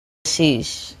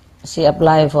She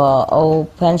applied for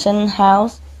old pension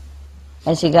house,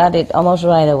 and she got it almost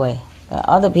right away.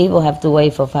 Other people have to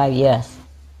wait for 5 years.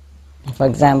 For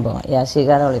example, yeah, she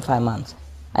got only 5 months.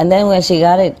 And then when she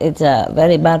got it, it's a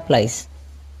very bad place.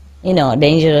 You know,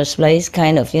 dangerous place,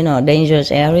 kind of, you know,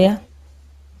 dangerous area.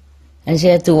 And she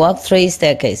had to walk 3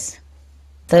 staircases,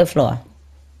 3rd floor.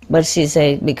 But she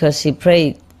said because she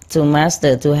prayed to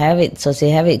Master to have it, so she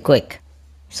have it quick.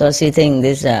 So she think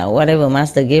this, whatever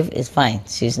Master give is fine.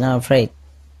 She's not afraid.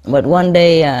 But one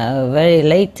day, very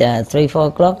late, 3, 4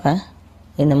 o'clock,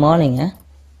 in the morning,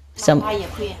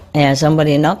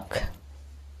 somebody knock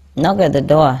at the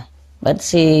door. But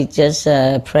she just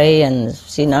pray and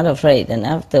she's not afraid. And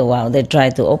after a while, they try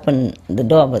to open the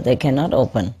door, but they cannot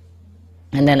open.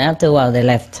 And then after a while, they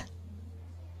left.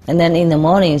 And then in the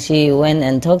morning, she went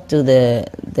and talked to the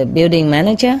building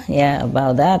manager,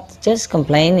 about that. Just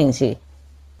complaining. She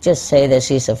just say that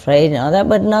she's afraid and all that,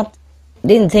 but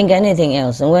didn't think anything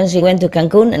else. And when she went to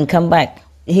Cancun and come back,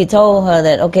 he told her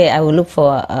that, okay, I will look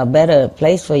for a better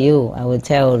place for you. I will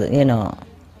tell,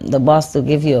 the boss to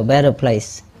give you a better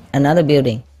place, another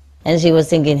building. And she was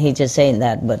thinking he just saying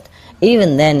that, but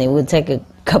even then it would take a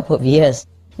couple of years.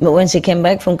 But when she came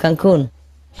back from Cancun,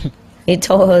 he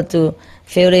told her to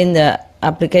fill in the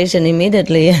application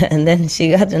immediately, and then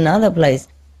she got another place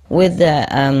with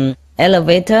the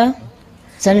elevator,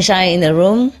 sunshine in the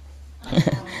room,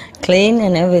 clean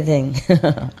and everything,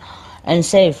 and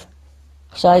safe.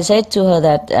 So I said to her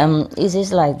that it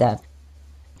is like that.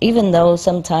 Even though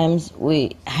sometimes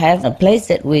we have a place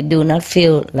that we do not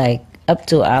feel like up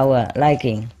to our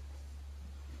liking.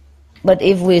 But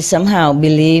if we somehow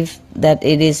believe that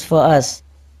it is for us,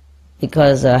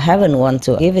 because heaven wants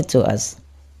to give it to us,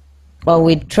 or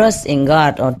we trust in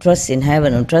God, or trust in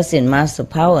heaven, or trust in Master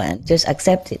Power, and just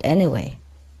accept it anyway,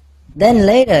 then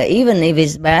later, even if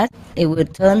it's bad, it will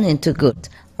turn into good,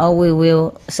 or we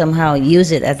will somehow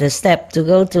use it as a step to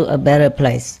go to a better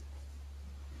place.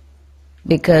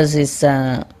 Because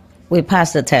we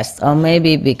pass the test, or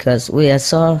maybe because we are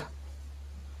so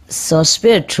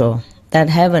spiritual that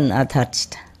heaven are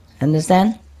touched.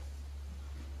 Understand?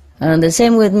 The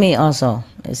same with me also.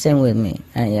 The same with me.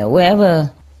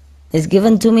 Wherever is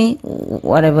given to me,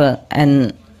 whatever,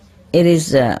 and it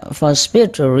is for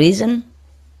spiritual reason,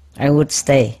 I would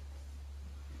stay.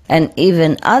 And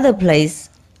even other place,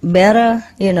 better,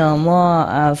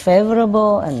 more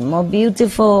favorable and more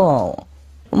beautiful,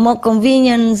 or more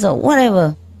convenience or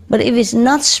whatever. But if it's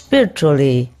not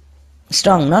spiritually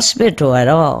strong, not spiritual at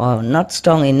all, or not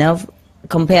strong enough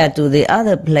compared to the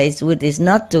other place which is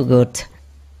not too good,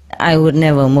 I would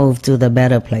never move to the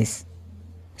better place.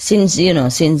 Since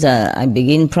I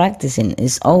begin practicing,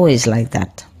 it's always like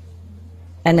that.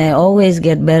 And I always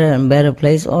get better and better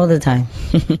place all the time.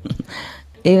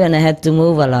 Even I had to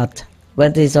move a lot,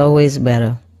 but it's always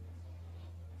better.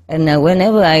 And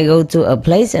whenever I go to a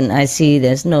place and I see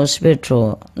there's no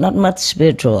spiritual, not much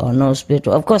spiritual or no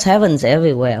spiritual, of course heaven's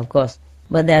everywhere, of course.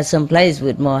 But there are some places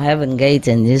with more heaven gates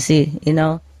and you see,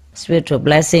 spiritual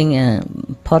blessing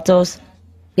and portals.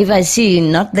 If I see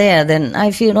not there, then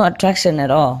I feel no attraction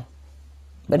at all.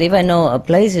 But if I know a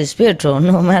place is spiritual,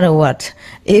 no matter what,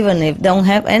 even if don't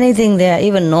have anything there,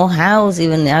 even no house,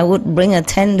 even I would bring a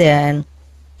tent there and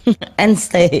and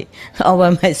stay all by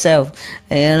myself.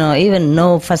 Even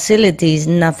no facilities,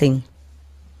 nothing.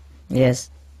 Yes.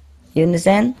 You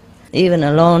understand? Even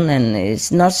alone, and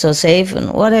it's not so safe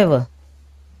and whatever.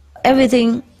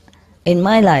 Everything in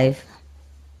my life,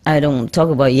 I don't talk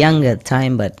about younger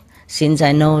time, but since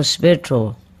I know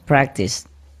spiritual practice,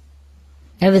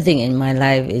 everything in my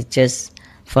life is just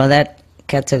for that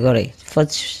category, for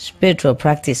spiritual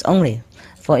practice only,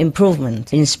 for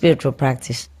improvement in spiritual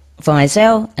practice, for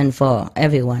myself and for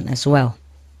everyone as well.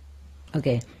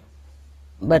 Okay.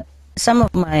 But some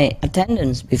of my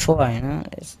attendants before,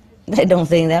 they don't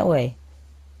think that way.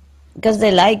 Because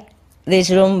they like this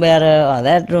room better or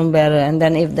that room better, and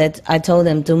then I told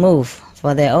them to move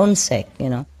for their own sake,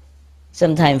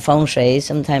 Sometimes feng shui,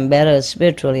 sometimes better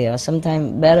spiritually, or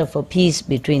sometimes better for peace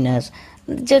between us.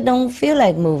 Just don't feel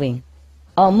like moving.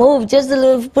 Or move just a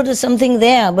little, put something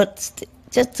there, but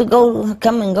just to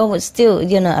come and go, but still,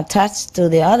 attached to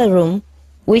the other room,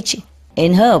 which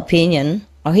in her opinion,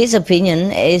 or his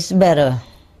opinion, is better.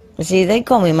 You see, they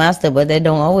call me master, but they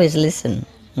don't always listen.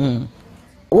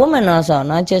 Women also,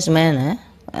 not just men.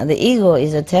 The ego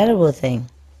is a terrible thing.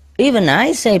 Even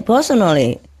I say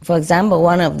personally, for example,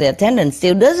 one of the attendants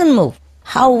still doesn't move.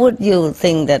 How would you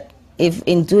think that if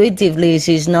intuitively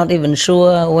she's not even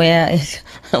sure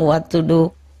what to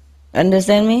do?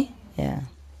 Understand me? Yeah.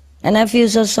 And I feel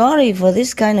so sorry for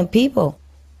this kind of people.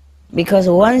 Because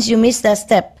once you miss that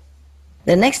step,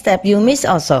 the next step you miss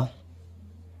also.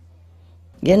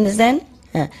 You understand?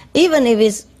 Even if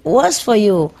it's worse for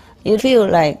you, you feel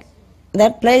like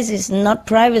that place is not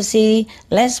privacy,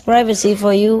 less privacy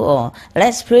for you, or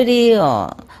less pretty,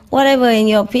 or whatever in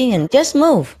your opinion, just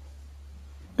move.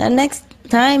 The next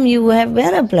time you will have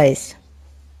better place.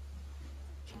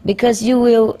 Because you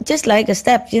will, just like a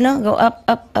step, go up,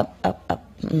 up, up, up, up.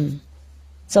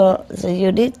 So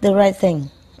you did the right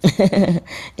thing.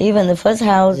 Even the first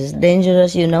house is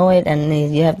dangerous, you know it,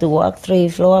 and you have to walk 3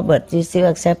 floors, but you still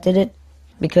accepted it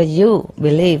because you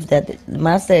believe that the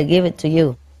Master gave it to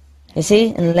you. You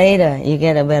see, and later you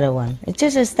get a better one. It's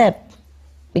just a step.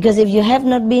 Because if you have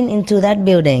not been into that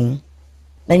building,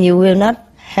 then you will not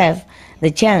have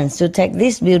the chance to take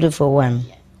this beautiful one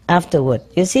afterward.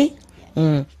 You see?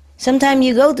 Sometimes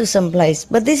you go to some place,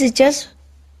 but this is just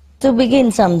to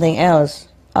begin something else.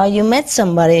 Or you met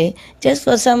somebody just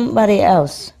for somebody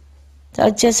else. So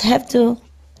just have to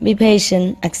be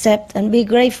patient, accept, and be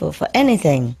grateful for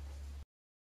anything.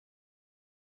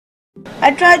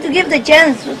 I try to give the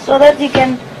chance so that you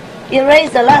can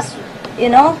erase the last,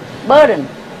 burden.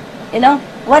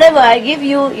 Whatever I give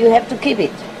you, you have to keep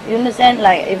it. You understand?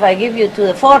 Like if I give you to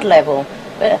the 4th level,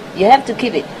 you have to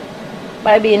keep it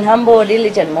by being humble,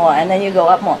 diligent more, and then you go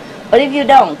up more. But if you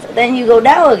don't, then you go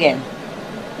down again.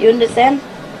 You understand?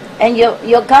 And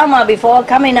your karma before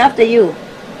coming after you.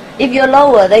 If you're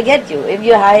lower, they get you. If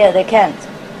you're higher, they can't.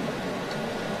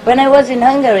 When I was in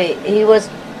Hungary, he was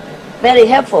very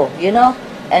helpful,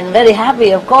 and very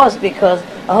happy, of course, because,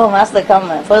 Master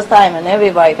come first time and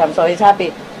everybody comes, so he's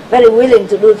happy, very willing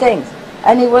to do things.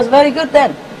 And he was very good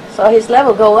then, so his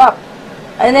level go up.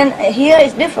 And then here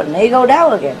is different, he go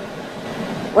down again.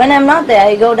 When I'm not there,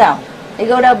 he go down. He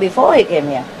go down before he came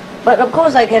here. But of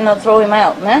course I cannot throw him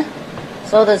out,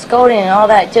 So the scolding and all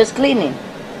that, just cleaning.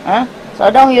 So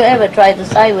don't you ever try to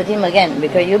side with him again,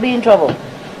 because you'll be in trouble.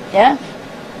 Yeah?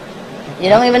 You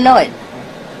don't even know it.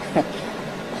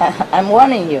 I'm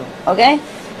warning you, okay?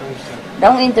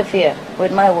 Don't interfere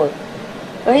with my work.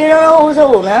 But you don't know who's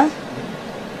who,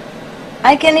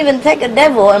 I can even take a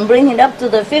devil and bring it up to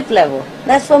the 5th level.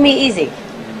 That's for me easy.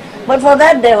 But for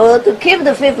that devil to keep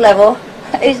the 5th level,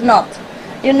 it's not.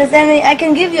 You understand me? I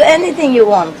can give you anything you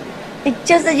want. It's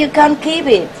just that you can't keep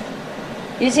it.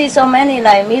 You see so many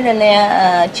like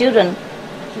millionaire children,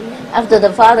 after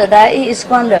the father died, he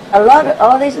squandered a lot of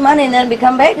all this money and then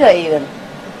become beggar even.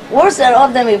 Worse than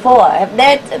of them before, have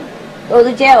debt, go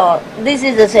to jail. This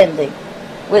is the same thing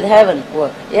with heaven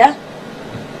work, yeah?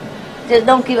 Just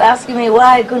don't keep asking me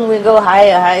why couldn't we go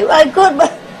higher. I could,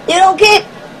 but you don't keep.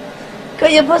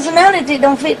 Because your personality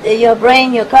don't fit your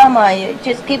brain, your karma, you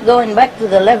just keep going back to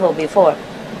the level before.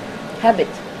 Habit.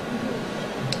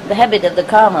 The habit of the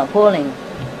karma pulling.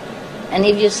 And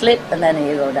if you slip, and then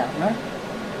you go down.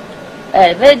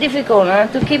 Very difficult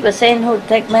to keep a sainthood,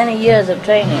 take many years of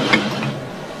training.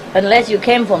 Unless you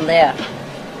came from there.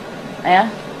 Yeah?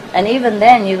 And even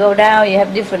then you go down, you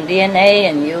have different DNA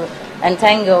and you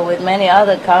entangle with many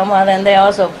other karma, and they're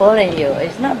also pulling you.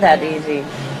 It's not that easy.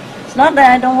 It's not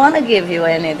that I don't want to give you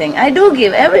anything. I do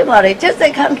give everybody, just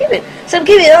they can't keep it. Some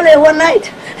keep it only one night.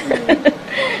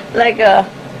 Like a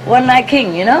one night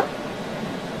king,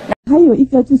 还有一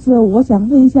个就是我想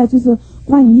问一下，就是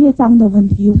关于业障的问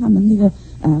题，他们那个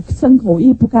身口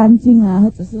意不干净啊，或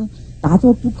者是打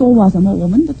坐不够啊什么，我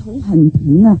们的头很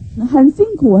疼啊，很辛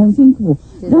苦很辛苦。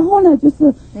然后呢，就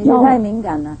是要太敏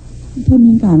感了，太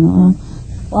敏感了啊。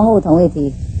往后同一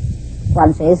题，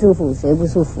管谁舒服谁不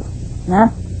舒服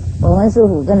我们舒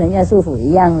服跟人家舒服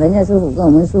一样，人家舒服跟我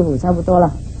们舒服差不多了，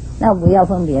那不要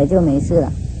分别就没事了。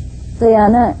对呀，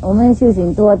那我们修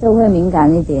行多就会敏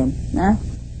感一点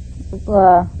不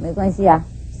过没关系啊，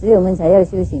所以我们才要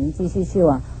修行，继续修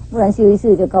啊，不然修一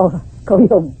次就够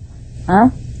用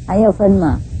还要分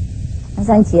嘛。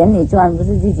像钱你赚不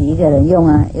是自己一个人用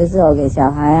啊，有时候给小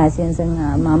孩啊、先生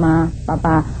啊、妈妈、爸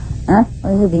爸或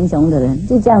者是贫穷的人，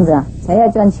就这样子才要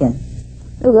赚钱。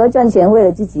如果要赚钱为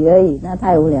了自己而已，那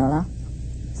太无聊了，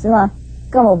是吗？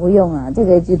根本不用啊，就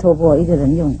可以去托钵一个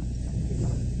人用。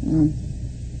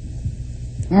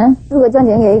如果赚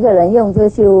钱给一个人用，就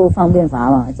修方便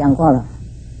法嘛，讲过了，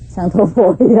像托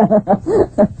钵一样，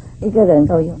一个人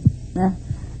够用。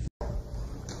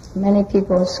Many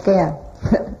people scared.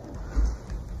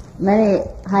 Many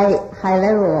high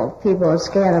level people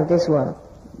scared of this world.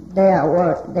 They are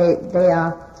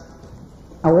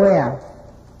aware,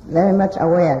 very much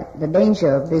aware, the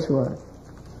danger of this world.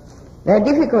 Very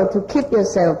difficult to keep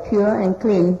yourself pure and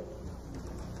clean.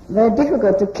 Very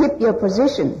difficult to keep your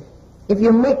position if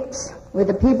you mix with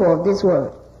the people of this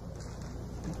world.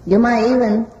 You might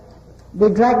even be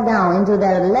dragged down into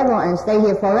that level and stay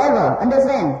here forever.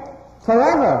 Understand?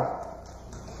 Forever.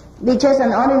 Be just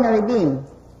an ordinary being.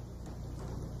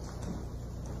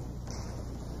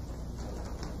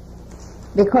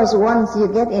 Because once you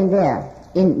get in there,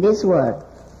 in this world,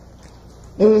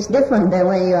 it is different than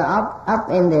when you are up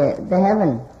in the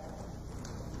heaven.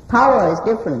 Power is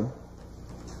different.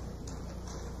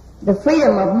 The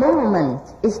freedom of movement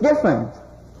is different.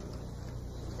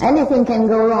 Anything can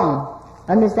go wrong.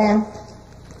 Understand?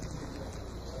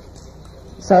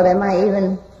 So they might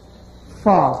even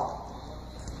fall.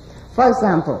 For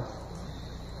example,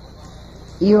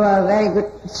 you are a very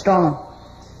good, strong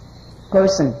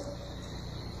person.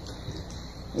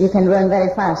 You can run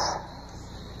very fast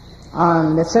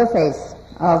on the surface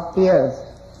of the earth.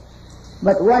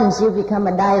 But once you become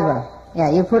a diver,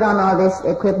 you put on all this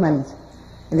equipment,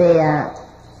 the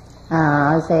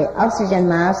oxygen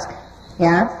mask,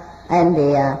 and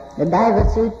the diver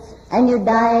suit, and you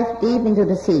dive deep into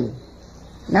the sea.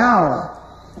 Now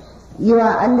you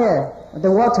are under the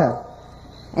water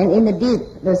and in the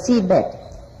deep, the seabed.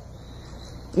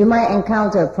 You might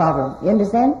encounter a problem. You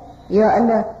understand? You are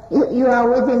under. You are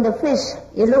within the fish.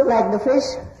 You look like the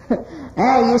fish.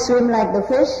 You swim like the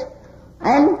fish,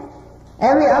 and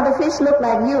every other fish look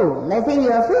like you. They think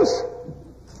you are fish.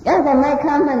 They might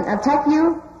come and attack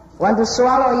you, want to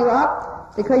swallow you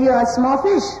up because you are a small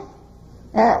fish.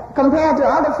 Compared to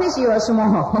other fish, you are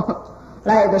small,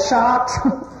 like the sharks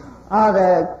or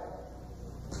the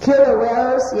killer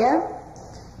whales.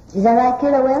 Is that right,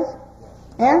 killer whales?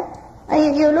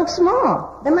 And you look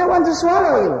small. They might want to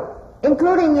swallow you,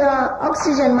 including your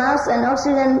oxygen mask and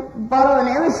oxygen bottle and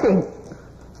everything.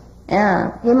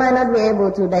 He might not be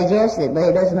able to digest it, but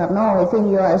he does not know. He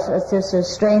thinks you are just a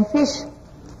strange fish.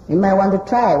 You might want to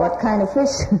try what kind of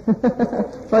fish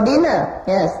for dinner.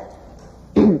 Yes.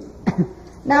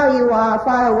 Now you are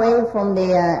far away from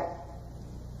the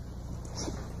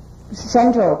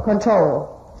central control.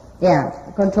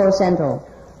 Control central.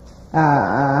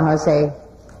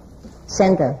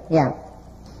 Center.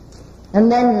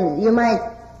 And then you might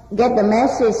get the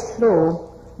message through,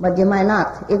 but you might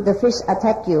not if the fish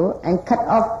attack you and cut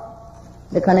off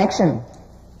the connection.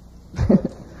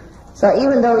 So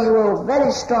even though you were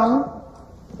very strong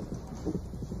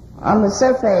on the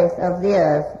surface of the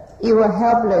earth, you were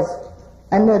helpless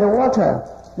under the water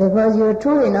because you were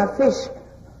truly not fish.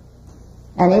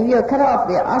 And if you cut off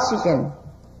the oxygen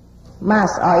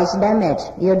mask or it's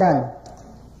damaged, you're done.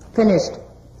 Finished.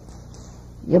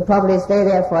 You'll probably stay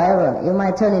there forever. You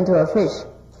might turn into a fish.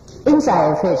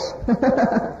 Inside a fish.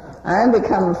 And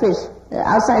become a fish. The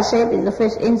outside shape is a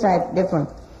fish, inside different.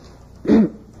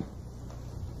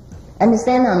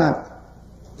 Understand or not?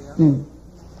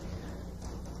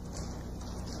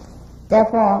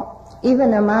 Therefore,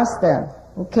 even a master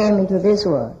who came into this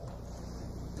world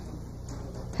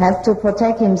have to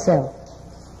protect himself.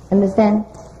 Understand?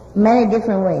 Many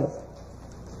different ways.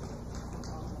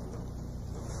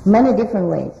 Many different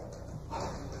ways.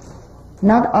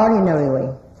 Not ordinary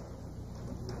way.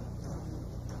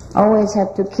 Always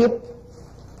have to keep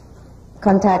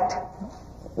contact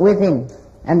within,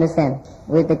 understand,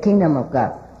 with the kingdom of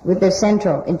God, with the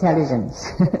central intelligence.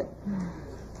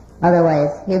 Otherwise,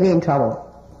 he'll be in trouble.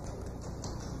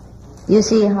 You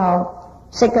see how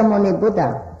Shakyamuni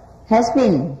Buddha has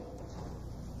been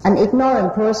an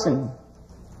ignorant person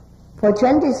for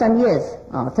 20-some years,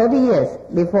 or 30 years,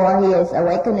 before he is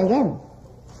awakened again.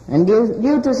 And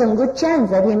due to some good chance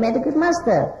that he met a good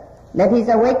master, that he's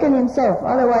awakened himself,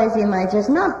 otherwise he might just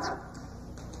not.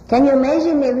 Can you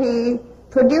imagine if he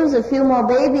produced a few more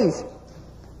babies,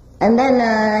 and then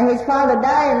his father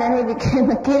died, and then he became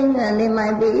a king, and he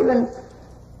might be even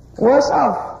worse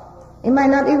off. He might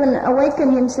not even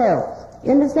awaken himself.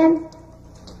 You understand?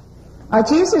 Or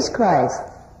Jesus Christ.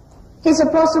 He's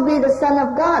supposed to be the Son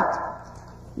of God,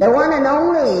 the one and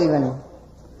only even.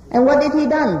 And what did he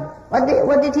done?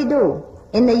 What did he do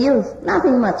in the youth?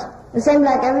 Nothing much. The same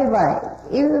like everybody.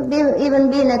 Even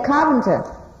being a carpenter,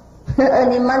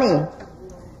 earning money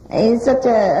in such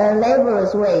a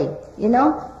laborious way, you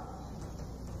know?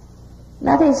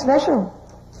 Nothing special.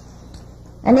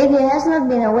 And if he has not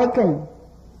been awakened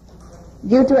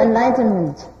due to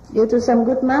enlightenment, due to some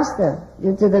good master,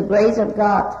 due to the grace of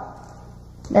God,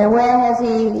 then where has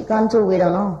he gone to? We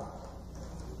don't know.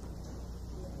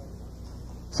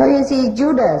 So you see,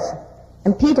 Judas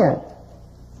and Peter,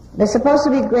 they're supposed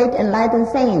to be great enlightened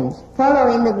saints,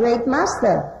 following the great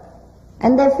master,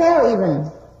 and they fell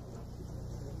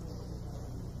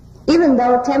even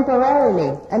though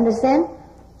temporarily, understand?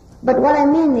 But what I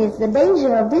mean is the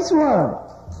danger of this world.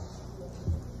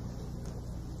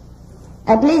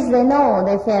 At least they know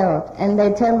they failed and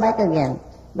they turn back again.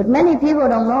 But many people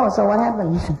don't know, so what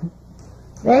happens?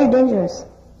 Very dangerous.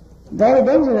 Very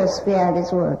dangerous fear,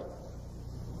 this word.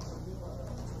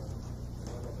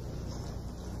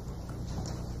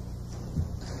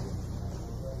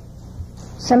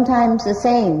 Sometimes the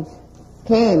saints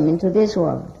came into this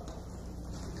world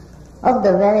of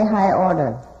the very high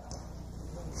order.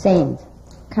 Saints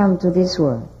come to this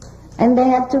world. And they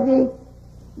have to be,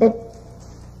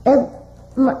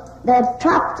 they're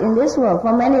trapped in this world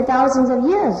for many thousands of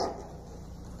years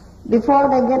before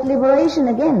they get liberation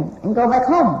again and go back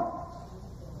home.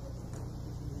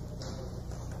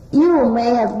 You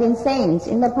may have been saints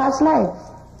in the past lives.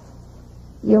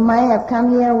 You might have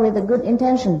come here with a good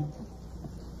intention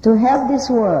to help this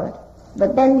world,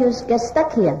 but then you get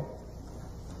stuck here.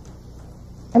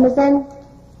 Understand?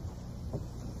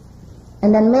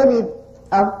 And then maybe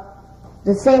of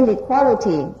the saintly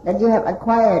quality that you have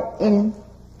acquired in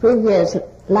previous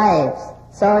lives,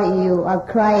 so you are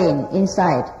crying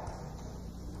inside.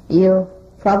 You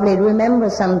probably remember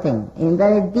something in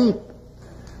very deep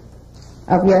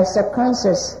of your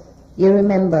subconscious. You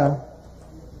remember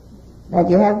that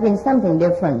you have been something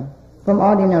different from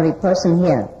ordinary person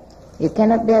here. You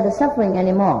cannot bear the suffering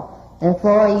anymore.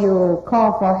 Therefore you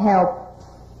call for help.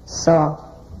 So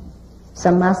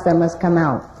some master must come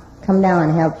down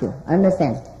and help you.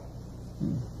 Understand?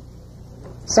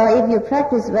 So if you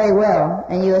practice very well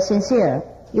and you are sincere,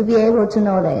 you'll be able to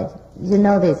know that. You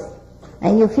know this.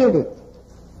 And you feel it.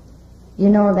 You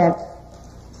know that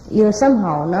you're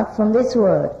somehow not from this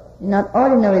world. You're not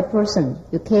ordinary person.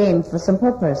 You came for some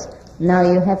purpose. Now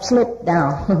you have slipped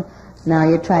down. Now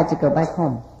you try to go back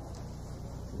home.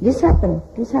 This happened.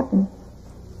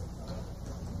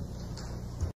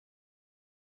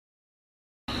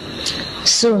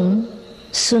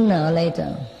 Sooner or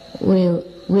later,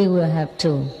 we will have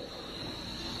to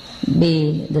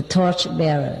be the torch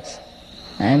bearers.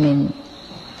 I mean,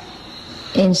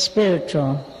 in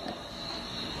spiritual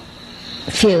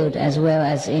field as well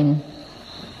as in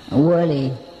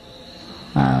worldly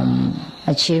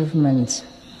achievements,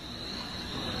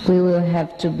 we will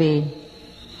have to be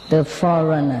the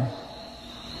forerunner,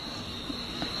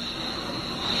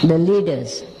 the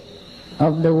leaders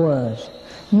of the world,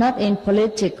 not in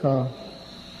political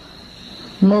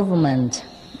movement,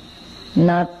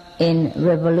 not in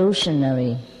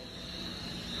revolutionary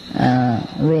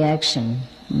reaction,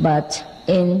 but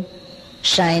in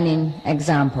shining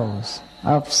examples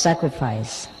of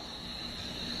sacrifice,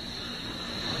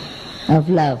 of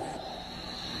love.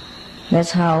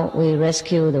 That's how we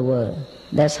rescue the world.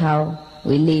 That's how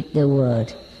we lead the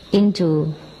world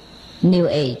into new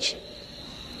age,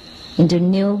 into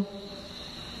new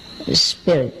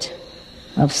spirit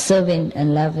of serving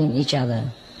and loving each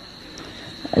other.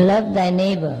 Love thy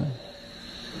neighbor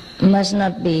must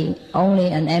not be only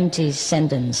an empty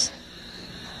sentence,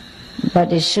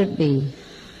 but it should be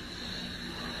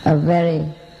a very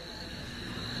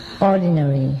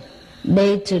ordinary,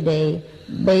 day-to-day,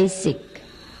 basic,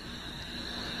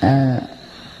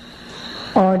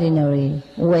 ordinary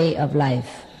way of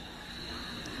life.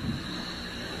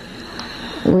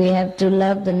 We have to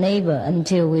love the neighbor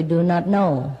until we do not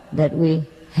know that we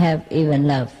have even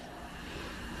love.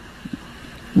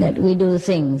 That we do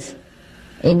things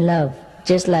in love,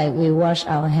 just like we wash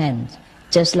our hands,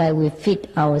 just like we feed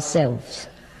ourselves.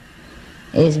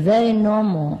 It's very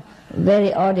normal,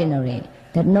 very ordinary,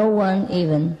 that no one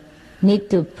even need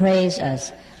to praise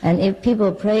us. And if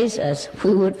people praise us,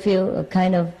 we would feel a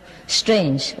kind of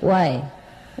strange. Why?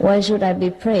 Why should I be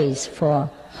praised for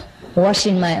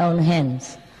washing my own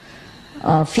hands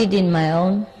or feeding my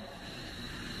own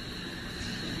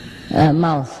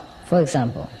mouth, for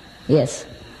example? Yes,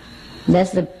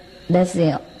 that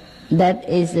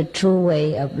is the true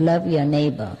way of love your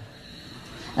neighbor.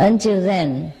 Until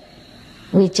then,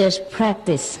 we just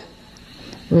practice.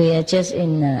 We are just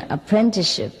in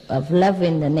apprenticeship of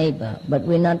loving the neighbor, but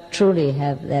we not truly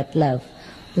have that love.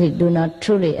 We do not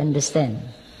truly understand.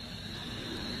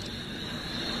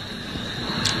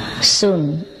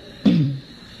 Soon,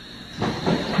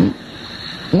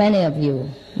 many of you,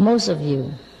 most of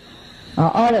you, or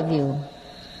all of you,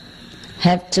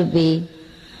 have to be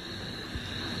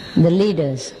the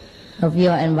leaders of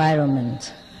your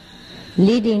environment,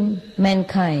 leading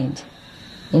mankind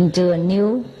into a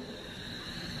new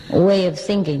way of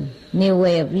thinking, new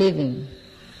way of living.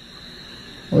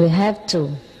 We have to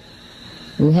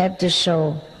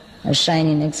show a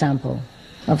shining example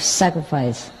of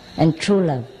sacrifice and true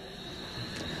love.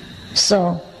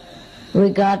 So,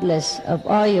 regardless of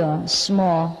all your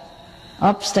small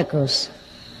obstacles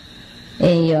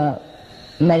in your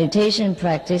meditation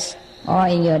practice, or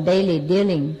in your daily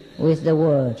dealing with the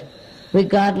world,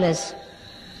 regardless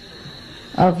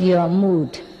of your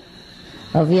mood,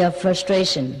 of your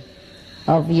frustration,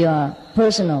 of your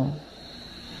personal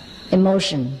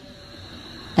emotion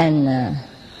and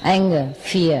anger,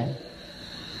 fear,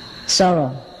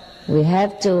 sorrow. We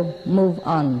have to move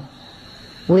on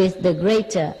with the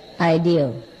greater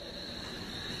ideal,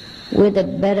 with a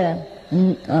better,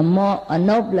 a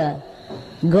nobler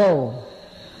goal.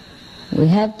 We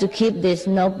have to keep this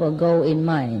noble goal in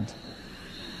mind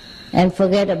and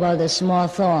forget about the small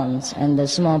thorns and the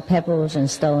small pebbles and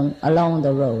stones along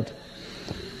the road.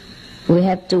 We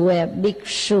have to wear big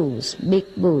shoes, big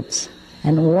boots,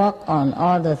 and walk on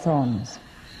all the thorns.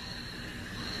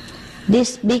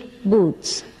 These big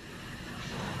boots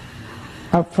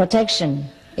of protection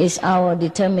is our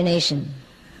determination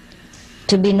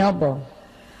to be noble,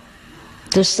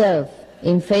 to serve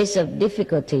in face of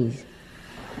difficulties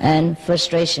and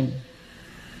frustration,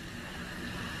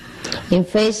 in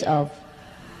face of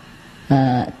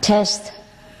test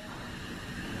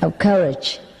of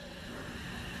courage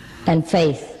and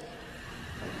faith.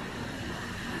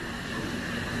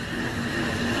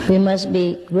 We must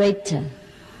be greater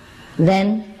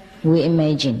than we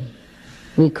imagine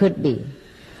we could be.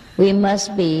 We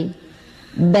must be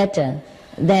better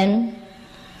than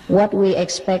what we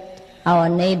expect our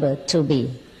neighbor to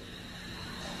be.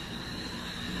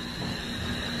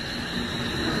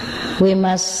 We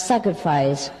must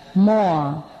sacrifice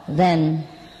more than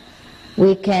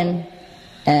we can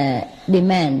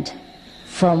demand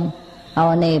from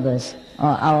our neighbors or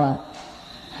our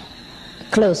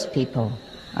close people,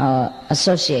 our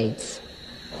associates.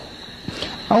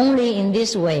 Only in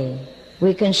this way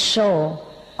we can show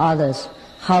others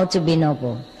how to be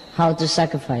noble, how to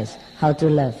sacrifice, how to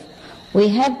love. We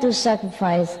have to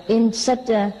sacrifice in such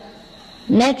a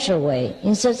natural way,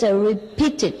 in such a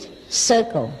repeated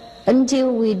circle,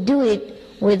 until we do it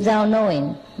without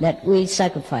knowing that we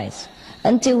sacrifice,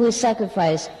 until we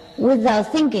sacrifice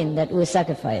without thinking that we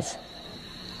sacrifice,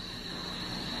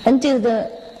 until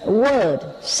the word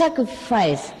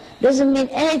sacrifice doesn't mean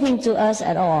anything to us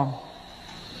at all,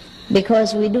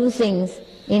 because we do things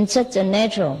in such a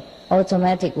natural,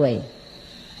 automatic way.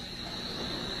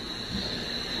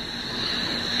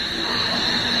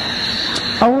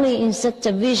 Only in such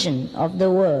a vision of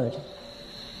the word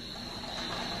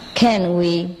can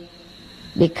we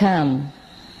become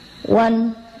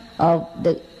one of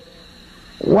the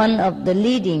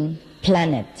leading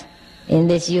planet in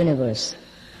this universe.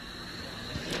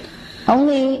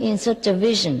 Only in such a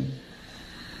vision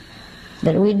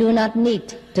that we do not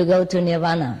need to go to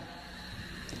nirvana.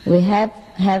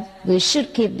 We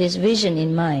should keep this vision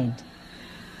in mind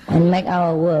and make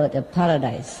our world a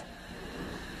paradise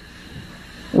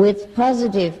with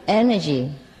positive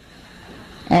energy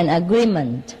and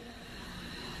agreement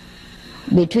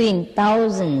between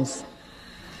thousands,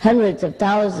 hundreds of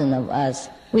thousands of us.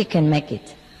 We can make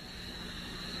it.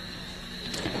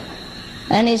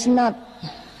 And it's not,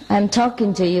 I'm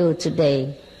talking to you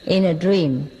today in a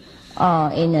dream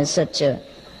or in such a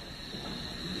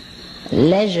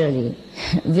leisurely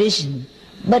vision,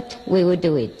 but we will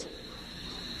do it.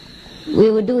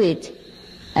 We will do it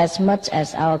as much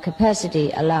as our capacity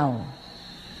allows,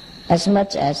 as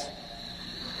much as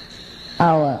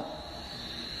our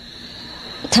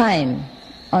time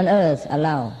on earth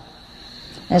allows.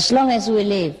 As long as we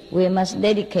live, we must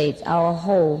dedicate our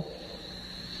whole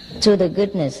to the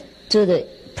goodness, to the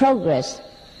progress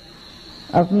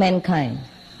of mankind,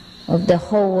 of the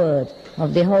whole world,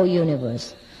 of the whole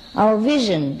universe. Our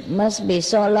vision must be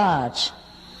so large,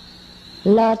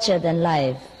 larger than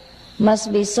life,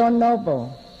 must be so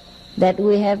noble that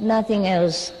we have nothing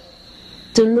else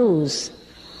to lose.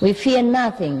 We fear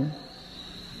nothing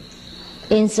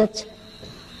in such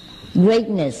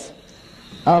greatness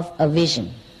of a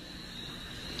vision.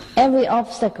 Every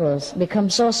obstacle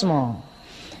becomes so small.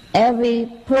 Every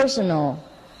personal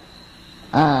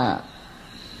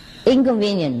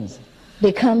inconvenience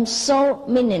becomes so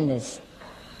meaningless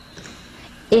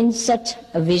in such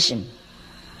a vision.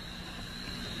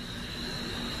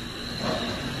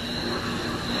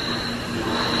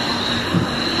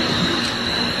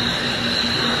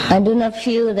 I do not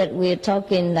feel that we are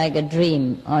talking like a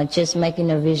dream or just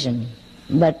making a vision,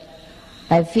 but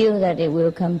I feel that it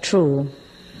will come true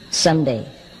someday.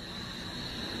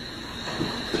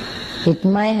 It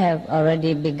might have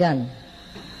already begun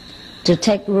to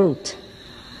take root,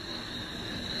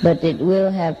 but it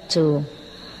will have to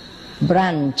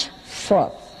branch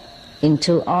forth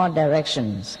into all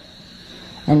directions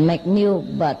and make new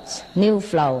buds, new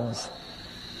flowers,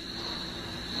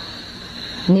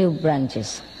 new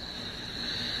branches.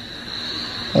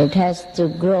 It has to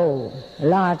grow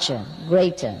larger,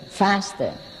 greater,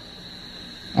 faster,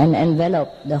 and envelop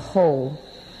the whole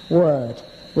world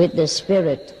with the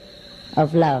spirit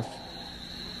of love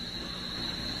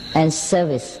and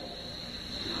service,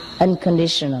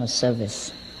 unconditional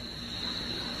service.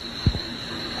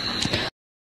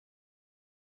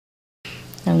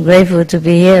 I'm grateful to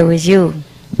be here with you.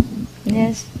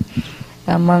 Yes,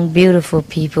 among beautiful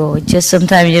people. Just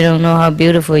sometimes you don't know how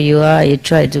beautiful you are. You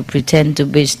try to pretend to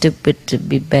be stupid, to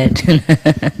be bad.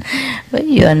 But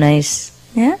you are nice.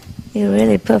 Yeah, you're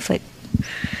really perfect.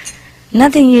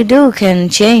 Nothing you do can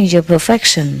change your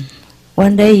perfection.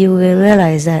 One day you will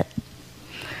realize that.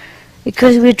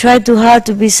 Because we try too hard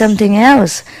to be something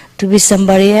else, to be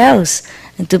somebody else,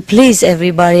 and to please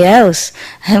everybody else,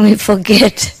 and we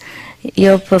forget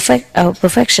our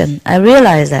perfection. I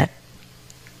realize that.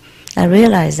 I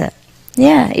realize that.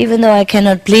 Yeah, even though I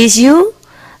cannot please you,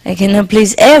 I cannot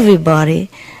please everybody,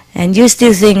 and you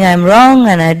still think I'm wrong,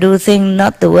 and I do things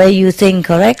not the way you think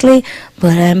correctly,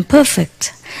 but I'm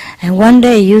perfect. And one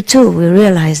day you too will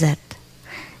realize that.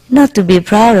 Not to be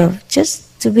proud of,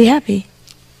 just to be happy.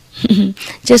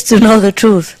 Just to know the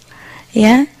truth.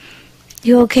 Yeah?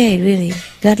 You're okay, really.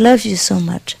 God loves you so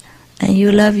much, and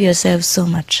you love yourself so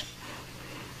much.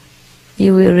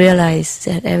 You will realize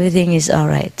that everything is all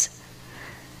right.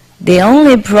 The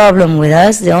only problem with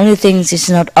us, the only thing is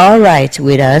not all right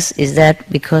with us, is that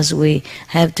because we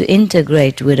have to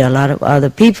integrate with a lot of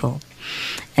other people.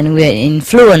 And we are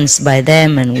influenced by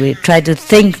them, and we try to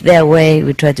think their way,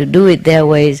 we try to do it their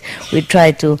ways, we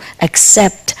try to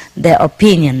accept their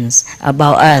opinions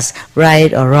about us,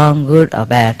 right or wrong, good or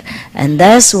bad. And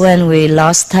that's when we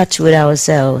lost touch with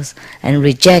ourselves and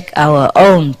reject our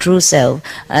own true self,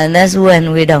 and that's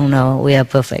when we don't know we are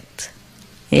perfect.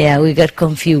 Yeah, we got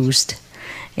confused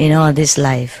in all this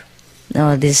life,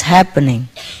 all this happening.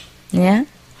 Yeah?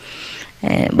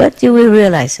 But you will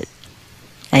realize it.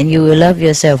 And you will love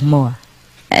yourself more.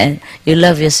 And you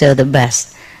love yourself the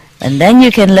best. And then you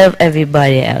can love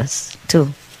everybody else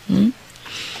too.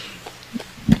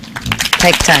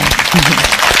 Take time.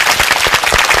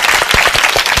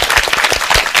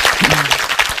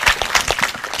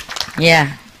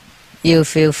 Yeah, you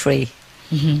feel free.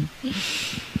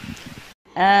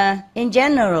 In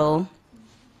general,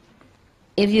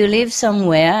 if you live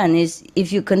somewhere and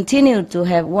if you continue to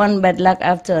have one bad luck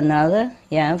after another,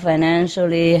 yeah,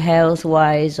 financially,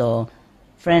 health-wise, or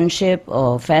friendship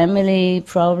or family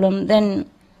problem, then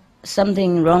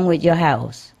something wrong with your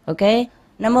house, okay?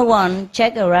 Number one,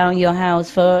 check around your house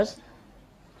first.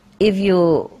 If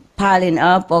you piling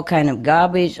up all kind of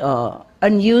garbage or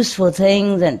unuseful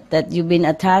things that you've been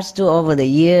attached to over the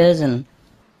years, and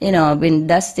been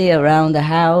dusty around the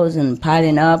house and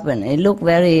piling up, and it look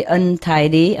very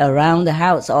untidy around the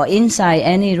house or inside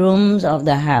any rooms of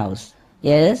the house.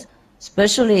 Yes,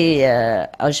 especially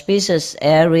auspicious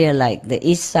area like the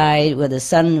east side where the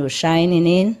sun was shining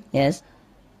in. Yes,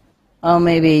 or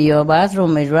maybe your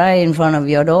bathroom is right in front of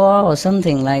your door or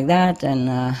something like that.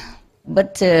 And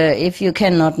but if you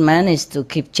cannot manage to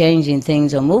keep changing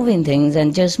things or moving things,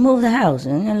 then just move the house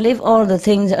and leave all the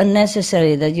things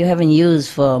unnecessary that you haven't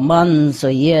used for months or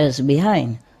years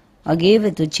behind, or give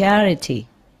it to charity.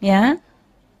 Yeah,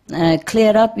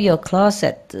 clear up your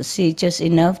closet to see just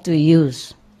enough to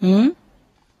use.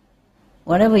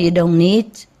 Whatever you don't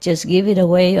need, just give it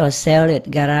away or sell it,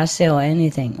 garage sale or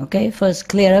anything. Okay, first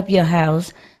clear up your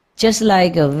house, just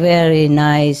like a very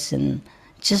nice, and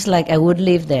just like I would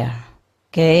live there.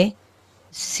 Okay,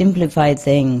 simplify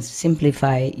things,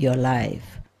 simplify your life.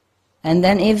 And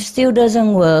then if still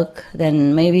doesn't work,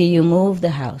 then maybe you move the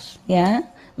house. Yeah,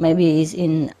 maybe it's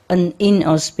in an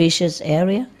inauspicious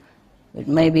area, but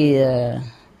maybe a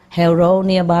hell road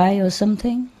nearby or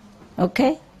something.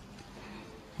 Okay.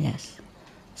 Yes.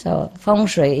 So feng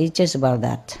shui is just about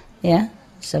that. Yeah,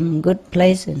 some good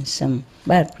place and some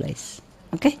bad place.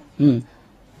 Okay.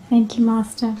 Thank you,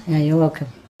 Master. Yeah, you're welcome.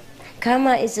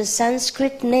 Karma is a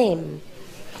Sanskrit name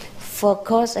for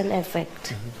cause and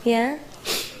effect. Yeah?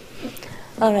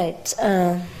 All right.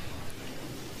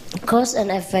 Cause and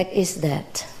effect is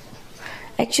that.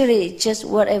 Actually, just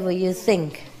whatever you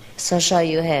think, so shall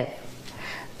you have.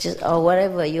 Or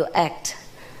whatever you act,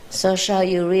 so shall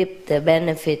you reap the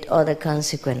benefit or the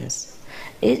consequence.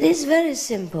 It is very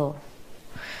simple.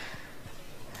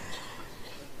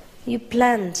 You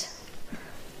plant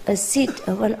a seed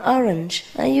of an orange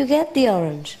and you get the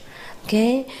orange.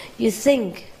 Okay? You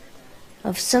think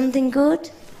of something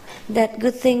good, that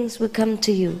good things will come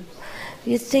to you.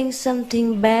 You think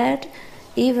something bad,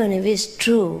 even if it's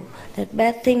true, that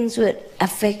bad things will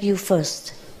affect you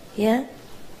first. Yeah?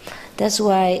 That's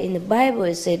why in the Bible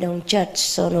it says don't judge,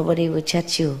 so nobody will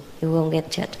judge you. You won't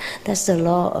get judged. That's the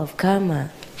law of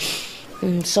karma.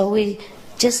 So we,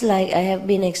 just like I have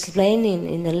been explaining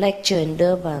in the lecture in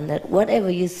Durban, that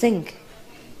whatever you think,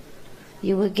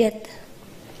 you will get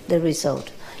the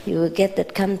result. You will get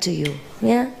that come to you.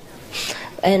 Yeah?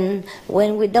 And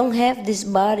when we don't have this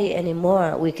body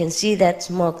anymore, we can see that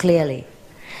more clearly.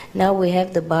 Now we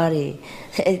have the body.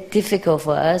 It's difficult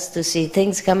for us to see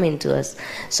things coming to us.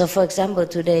 So for example,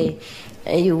 today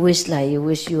you wish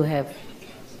you have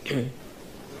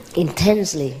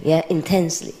intensely,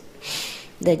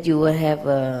 that you will have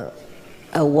a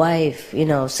wife,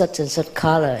 such and such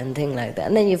color and thing like that.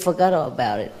 And then you forgot all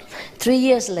about it. 3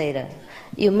 years later,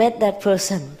 you met that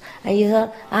person and you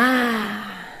thought,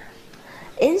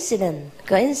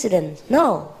 coincidence.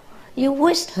 No, you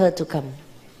wished her to come.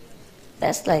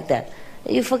 That's like that.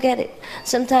 You forget it.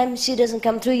 Sometimes she doesn't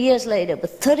come 3 years later, but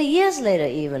 30 years later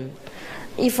even.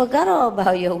 You forgot all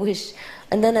about your wish.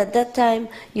 And then at that time,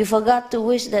 you forgot to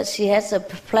wish that she has a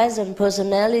pleasant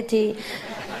personality,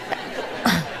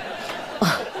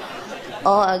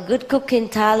 or a good cooking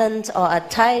talent, or a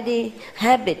tidy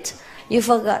habit. You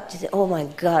forgot. You say, oh my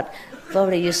God,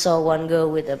 probably you saw one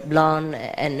girl with a blonde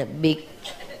and a big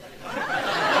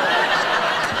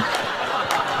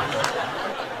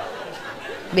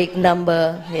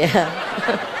number, yeah.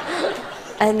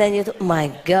 And then you thought, my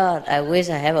God, I wish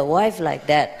I have a wife like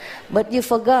that. But you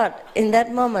forgot in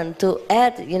that moment to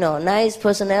add, nice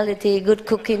personality, good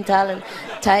cooking talent,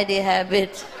 tidy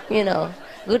habit,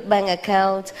 good bank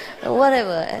account,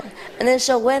 whatever. And then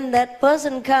so when that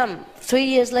person comes, 3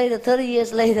 years later, 30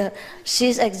 years later,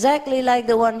 she's exactly like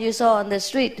the one you saw on the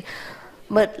street,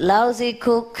 but lousy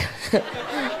cook,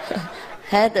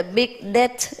 had a big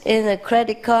debt in a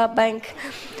credit card bank,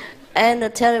 and a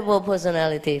terrible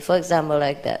personality, for example,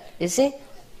 like that. You see?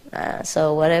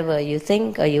 So whatever you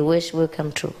think or you wish will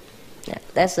come true. Yeah,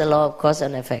 that's the law of cause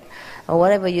and effect. Or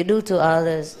whatever you do to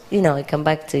others, it come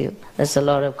back to you. That's the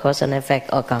law of cause and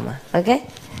effect or karma. Okay?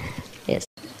 Yes.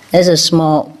 There's a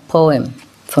small poem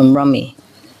from Rumi,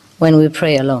 When We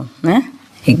Pray Alone.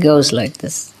 It goes like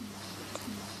this.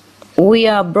 We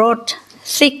are brought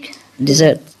thick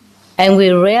desserts, and we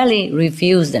rarely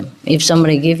refuse them. If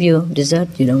somebody gives you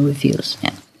dessert, you don't refuse.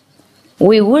 Yeah.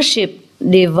 We worship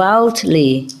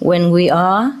devoutly when we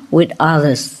are with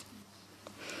others.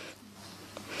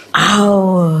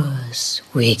 Hours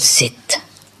we sit,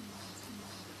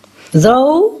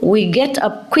 though we get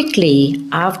up quickly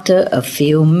after a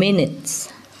few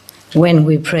minutes when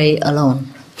we pray alone.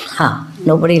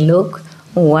 Nobody look,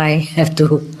 why have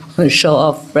to show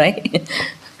off, right?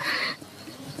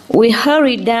 We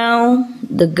hurry down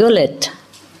the gullet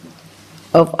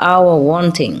of our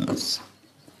wantings.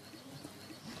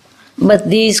 But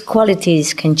these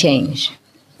qualities can change.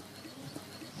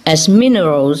 As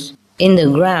minerals in the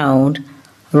ground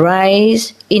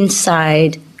rise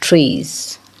inside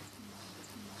trees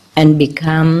and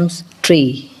becomes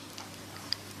tree.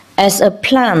 As a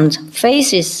plant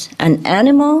faces an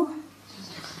animal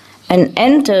and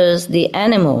enters the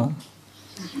animal,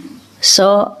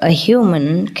 so a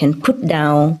human can put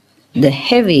down the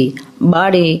heavy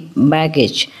body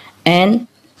baggage and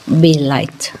be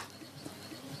light.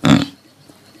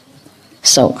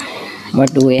 So,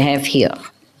 what do we have here?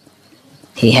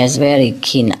 He has very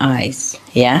keen eyes,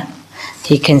 yeah?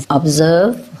 He can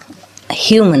observe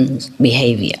human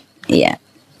behavior, yeah?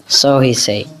 So he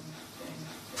say,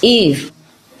 if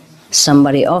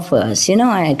somebody offers,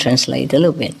 I translate a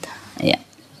little bit, yeah?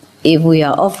 If we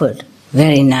are offered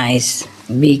very nice,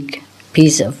 big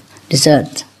piece of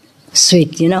dessert,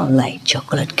 sweet, like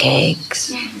chocolate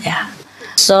cakes, yeah?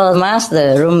 So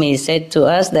Master Rumi said to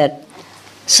us that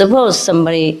suppose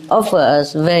somebody offers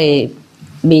us very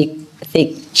big,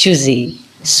 thick, juicy,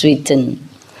 sweet and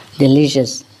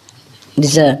delicious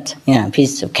dessert,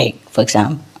 piece of cake, for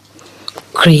example,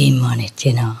 cream on it,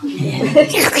 yeah.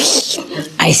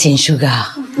 Icing sugar,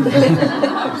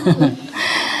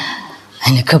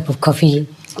 and a cup of coffee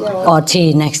or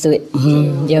tea next to it,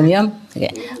 yum.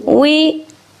 Okay. We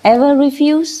ever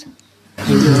refuse?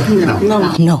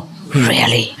 No.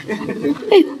 Rarely.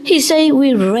 He say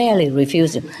we rarely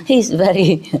refuse him. He's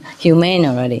very humane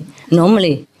already.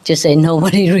 Normally, just say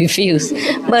nobody refuse.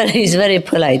 But he's very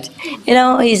polite.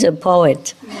 He's a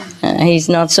poet. He's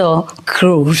not so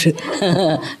crude.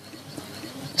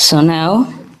 So now,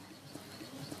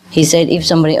 he said if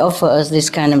somebody offers us this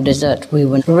kind of dessert, we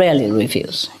will rarely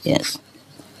refuse. Yes.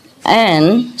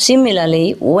 And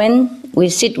similarly, when we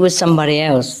sit with somebody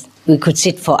else, we could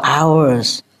sit for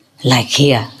hours. Like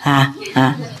here,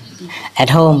 At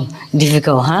home,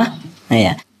 difficult,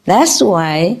 Yeah. That's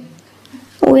why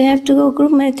We have to go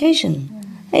group meditation.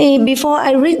 Hey, before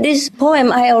I read this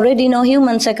poem, I already know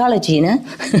human psychology, no?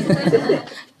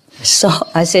 So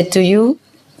I said to you,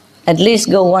 at least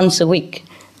go once a week,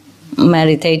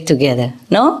 meditate together,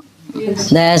 no? Yes.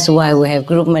 That's why we have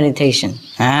group meditation.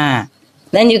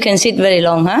 Then you can sit very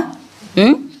long, huh?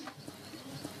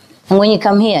 And when you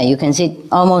come here, you can sit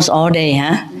almost all day,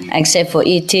 huh? Except for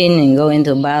eating and go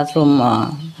into the bathroom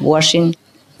or washing.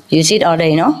 You sit all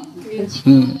day, no? Yes.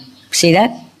 See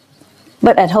that?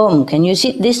 But at home, can you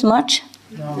sit this much?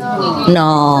 No.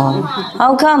 No.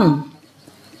 How come?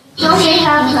 Something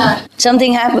happened.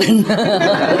 Something happened.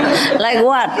 Like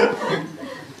what?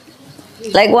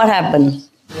 Like what happened?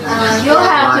 You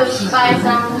have to buy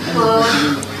some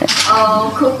food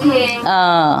or cooking.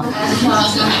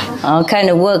 All kind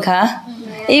of work, huh?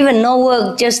 Even no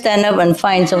work, just stand up and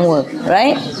find some work,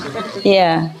 right?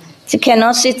 Yeah. You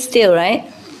cannot sit still, right?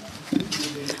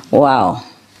 Wow.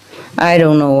 I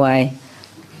don't know why.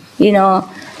 You know,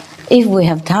 if we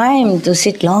have time to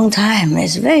sit long time,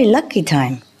 it's very lucky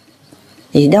time.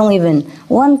 You don't even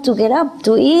want to get up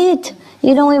to eat.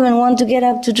 You don't even want to get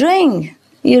up to drink.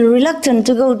 You're reluctant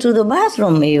to go to the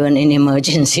bathroom even in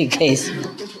emergency case.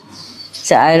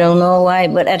 So I don't know why,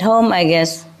 but at home, I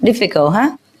guess, difficult,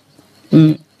 huh?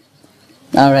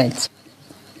 All right.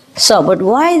 So, but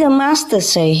why the master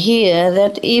say here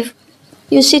that if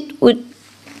you sit with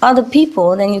other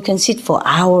people, then you can sit for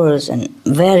hours and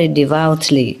very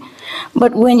devoutly.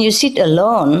 But when you sit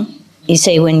alone, he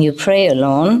say when you pray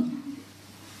alone,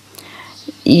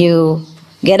 you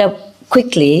get up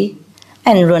quickly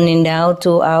and running down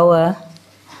to our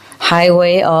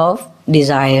highway of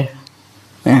desire.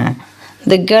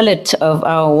 The gullet of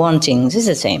our wantings is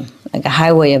the same, like a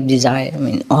highway of desire. I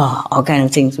mean, all kind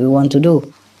of things we want to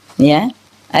do. Yeah?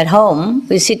 At home,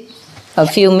 we sit a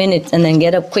few minutes and then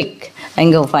get up quick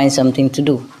and go find something to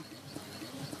do.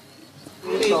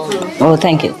 Oh,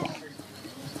 thank you.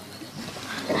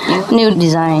 New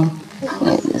design.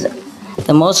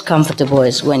 The most comfortable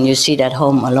is when you sit at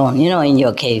home alone, you know, in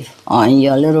your cave or in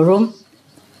your little room.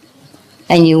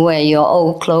 And you wear your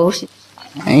old clothes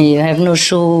and you have no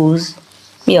shoes,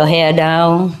 your hair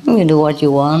down, you do what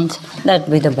you want. That'd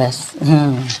be the best.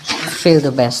 Feel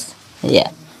the best.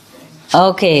 Yeah.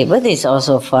 Okay, but it's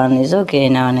also fun. It's okay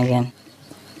now and again.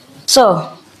 So,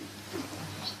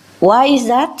 why is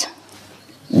that?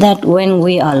 That when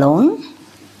we are alone,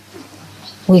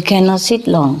 we cannot sit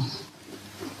long.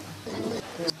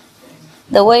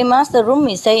 The way Master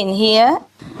Rumi is saying here,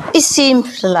 it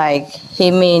seems like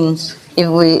he means if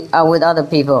we are with other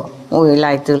people, we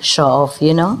like to show off,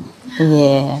 you know?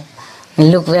 Yeah. We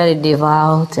look very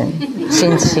devout and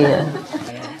sincere.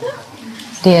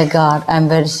 Dear God, I'm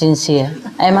very sincere.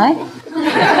 Am I?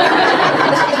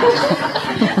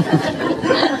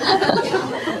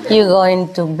 You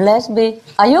going to bless me?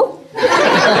 Are you?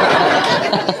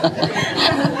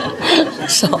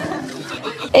 So,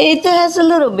 it has a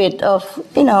little bit of,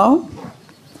 you know,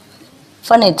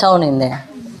 funny tone in there.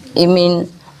 It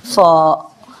means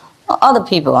for other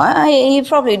people. He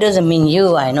probably doesn't mean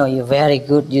you. I know you're very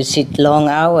good. You sit long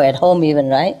hour at home even,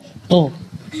 right?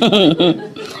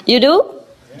 You do?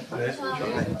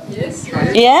 Yes.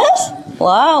 Yes?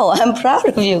 Wow, I'm proud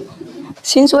of you.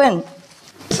 Since when?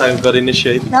 Since I got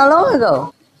initiated. How long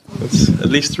ago? It's at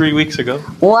least 3 weeks ago.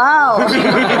 Wow.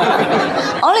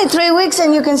 Only 3 weeks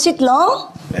and you can sit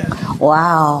long? Yeah.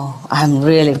 Wow, I'm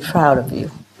really proud of you.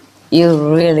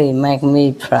 You really make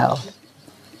me proud.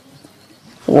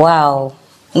 Wow.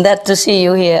 That to see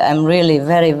you here, I'm really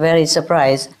very, very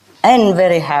surprised and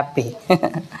very happy.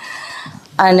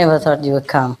 I never thought you would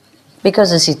come.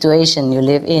 Because the situation you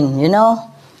live in, you know,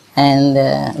 and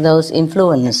those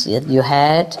influences that you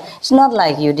had, it's not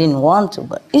like you didn't want to,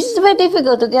 but it's very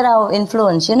difficult to get our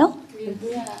influence, you know?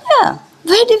 Yeah,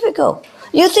 very difficult.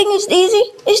 You think it's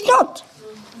easy? It's not.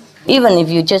 Even if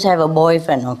you just have a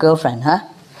boyfriend or girlfriend, huh?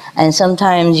 And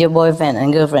sometimes your boyfriend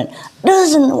and girlfriend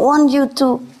doesn't want you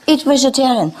to eat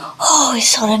vegetarian. Oh,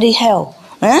 it's already hell,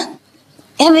 huh?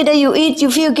 Every day you eat,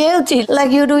 you feel guilty,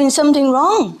 like you're doing something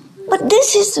wrong. But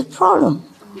this is the problem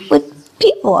with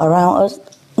people around us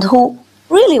who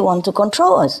really want to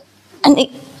control us. And it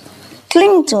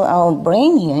clings to our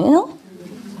brain here, you know?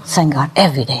 Thank God,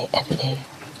 every day,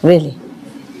 really.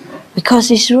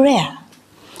 Because it's rare.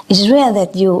 It's rare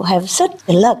that you have such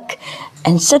a luck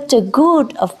and such a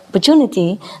good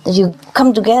opportunity that you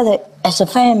come together as a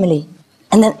family.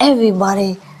 And then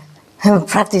everybody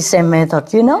practice same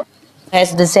method, you know?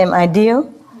 Has the same idea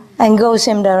and go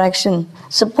same direction,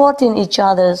 supporting each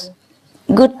other's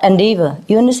good endeavor.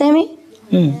 You understand me?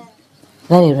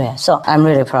 Very rare. So I'm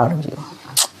really proud of you.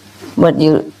 But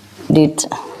you did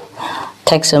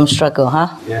Take some struggle, huh?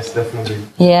 Yes, definitely.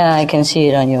 Yeah, I can see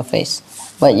it on your face.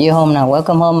 But you're home now.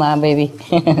 Welcome home, my baby.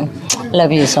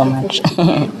 Love you so much.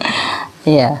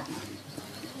 Yeah.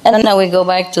 And now we go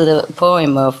back to the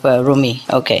poem of Rumi.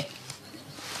 Okay.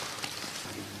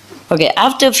 Okay,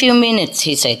 after a few minutes,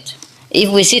 he said,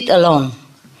 if we sit alone,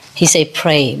 he said,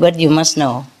 pray. But you must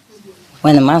know,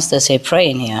 when the master say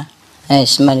pray in here,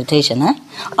 it's meditation, huh?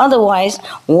 Otherwise,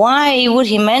 why would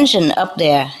he mention up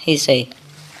there, he say,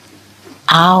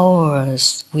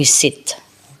 hours we sit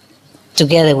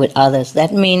together with others.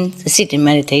 That means sit in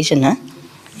meditation, huh?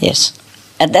 Yes.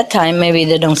 At that time, maybe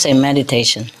they don't say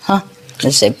meditation, huh?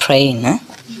 They say praying, huh?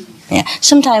 Yeah.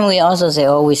 Sometimes we also say,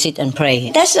 oh, we sit and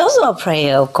pray. That's also a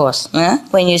prayer, of course. Huh?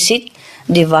 When you sit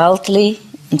devoutly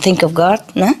and think of God,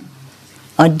 huh?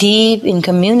 Or deep in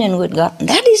communion with God,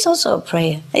 that is also a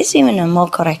prayer. It's even a more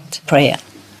correct prayer.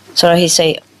 So he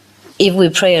say, if we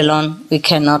pray alone, we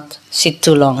cannot sit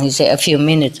too long. He say, a few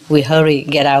minutes, we hurry,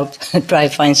 get out, try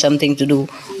to find something to do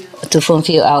to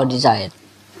fulfill our desire.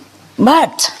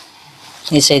 But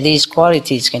he said these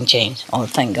qualities can change. Oh,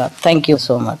 thank God. Thank you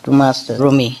so much, Master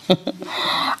Rumi.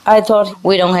 I thought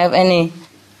we don't have any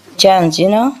chance, you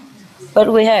know.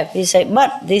 But we have. He said,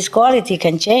 but this quality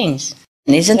can change.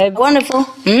 Isn't that wonderful?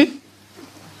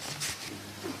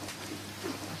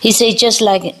 He said, just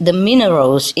like the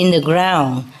minerals in the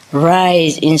ground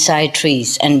rise inside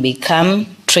trees and become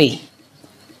tree.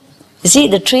 You see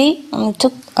the tree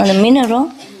took on the mineral,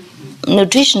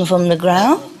 nutrition from the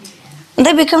ground,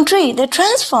 they become tree. They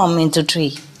transform into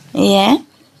tree. Yeah.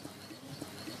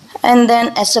 And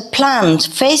then as a plant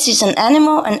faces an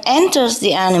animal and enters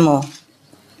the animal.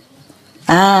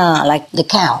 Like the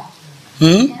cow.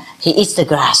 He eats the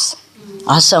grass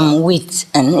or some weeds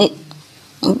and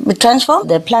it transform.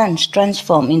 The plants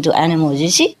transform into animals. You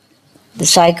see? The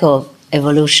cycle of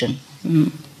evolution.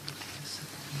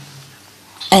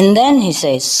 And then he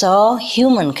says, so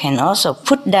human can also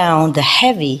put down the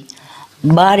heavy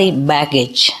body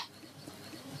baggage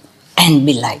and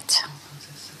be light.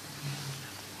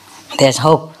 There's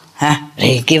hope, huh?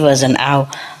 They give us an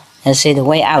out. Let's say the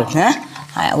way out,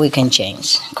 huh? We can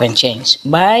change.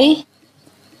 By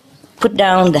put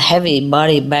down the heavy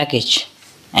body baggage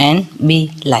and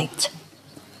be light.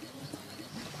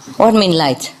 What mean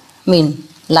light? Mean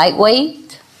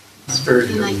lightweight?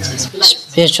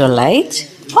 Spiritual light?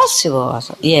 Possible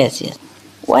also. Yes.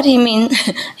 What he mean?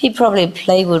 He probably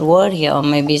played with word here, or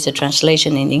maybe it's a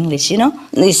translation in English, you know?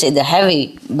 They say the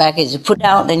heavy baggage you put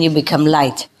down, then you become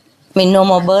light. Mean no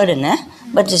more burden,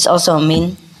 But it's also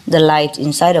mean the light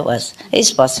inside of us.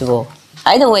 It's possible.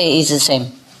 Either way is the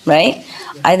same, right?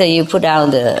 Either you put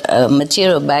down the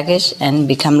material baggage and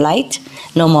become light,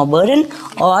 no more burden,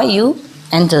 or you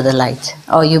enter the light,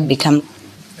 or you become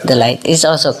the light. It's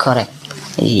also correct.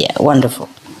 Yeah, wonderful.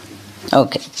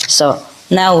 Okay, so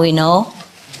now we know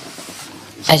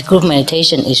that group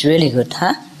meditation is really good,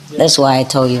 huh? That's why I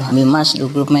told you we must do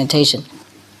group meditation.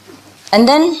 And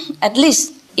then, at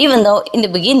least, even though in the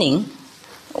beginning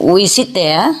we sit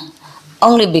there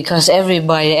only because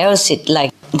everybody else sit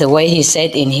like the way he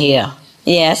said in here,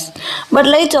 yes. But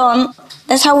later on,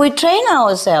 that's how we train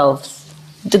ourselves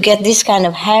to get this kind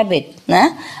of habit,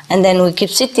 huh? And then we keep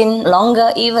sitting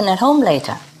longer even at home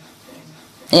later.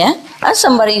 Yeah? As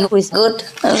somebody who is good,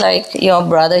 like your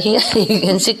brother here, you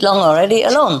can sit long already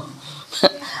alone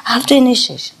after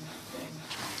initiation.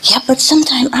 Yeah, but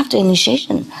sometime after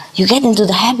initiation, you get into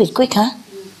the habit quick, huh?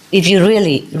 If you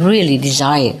really, really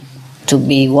desire to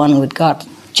be one with God,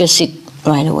 just sit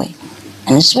right away.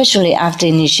 And especially after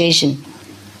initiation,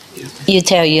 you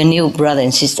tell your new brother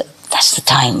and sister, that's the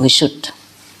time we should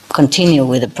continue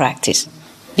with the practice.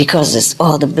 Because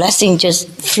the blessing just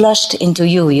flushed into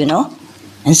you, you know?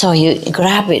 And so you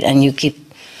grab it and you keep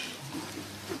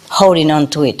holding on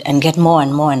to it and get more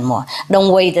and more and more.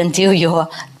 Don't wait until your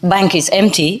bank is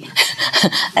empty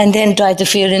and then try to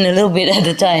fill in a little bit at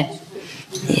a time.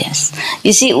 Yes.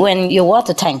 You see, when your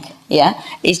water tank,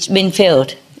 it's been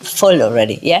filled full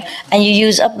already, and you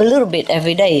use up a little bit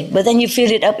every day, but then you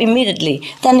fill it up immediately,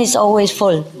 then it's always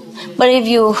full. But if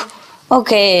you,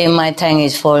 okay, my tank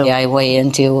is full, I wait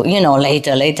until,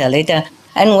 later,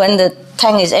 and when the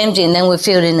tank is empty and then we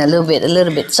fill in a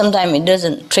little bit, sometimes it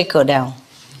doesn't trickle down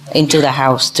into the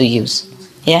house to use,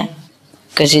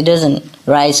 because it doesn't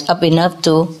rise up enough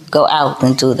to go out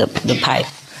into the pipe.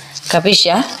 Capisce?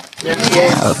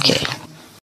 Yes. Okay.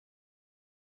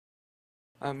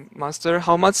 Master,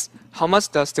 how much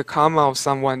does the karma of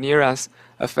someone near us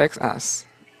affect us?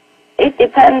 It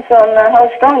depends on how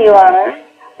strong you are.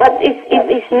 But if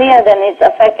it's near, then it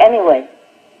affects anyway.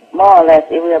 More or less,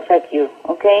 it will affect you.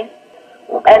 Okay?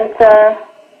 And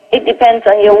It depends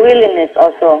on your willingness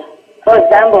also. For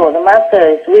example, the master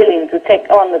is willing to take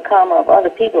on the karma of other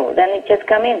people, then it just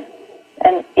come in.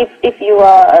 And if you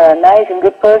are a nice and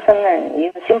good person and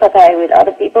you sympathize with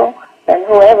other people, then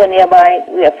whoever nearby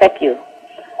will affect you.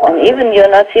 And even you're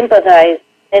not sympathize,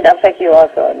 it affects you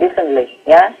also differently,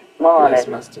 yeah? More or less.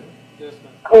 Master.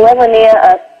 Whoever near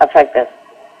us affects us.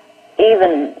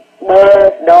 Even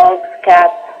birds, dogs,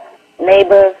 cats,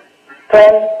 neighbors,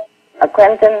 friends,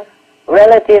 acquaintance,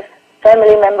 relatives,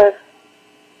 family members,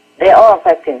 they are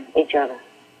affecting each other.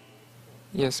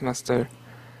 Yes, Master.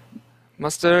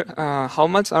 Master, how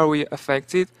much are we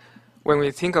affected when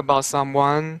we think about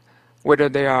someone, whether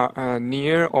they are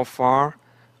near or far,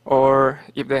 or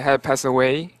if they have passed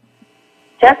away?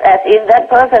 Just as if that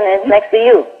person is next to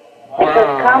you.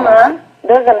 Because karma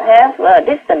doesn't have a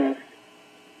distance.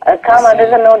 Karma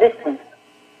doesn't know distance.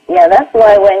 Yeah, that's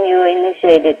why when you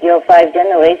initiated your 5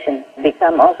 generations,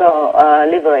 become also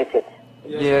liberated.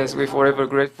 Yes, we're forever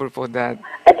grateful for that.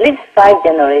 At least 5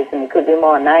 generations, could be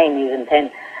more, 9, even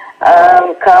 10.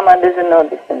 Karma doesn't know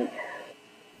distance.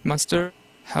 Master,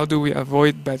 how do we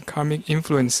avoid bad karmic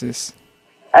influences?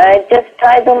 Just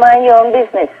try to mind your own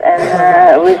business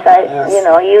and recite,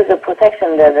 use the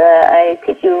protection that I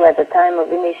teach you at the time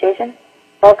of initiation.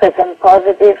 Focus on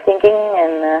positive thinking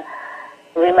and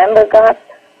remember God,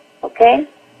 okay?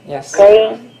 Yes.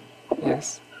 Praying.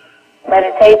 Yes.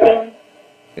 Meditating.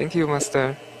 Thank you,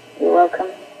 Master. You're welcome.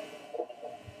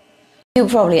 You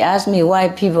probably asked me why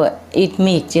people eat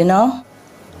meat,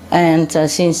 and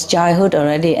since childhood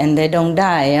already, and they don't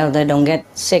die, they don't get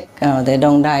sick, they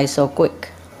don't die so quick.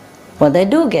 But they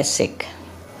do get sick.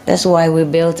 That's why we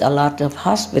built a lot of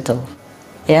hospitals.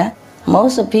 Yeah,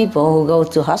 most of people who go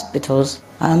to hospitals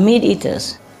are meat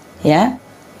eaters. Yeah,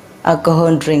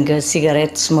 alcohol drinker,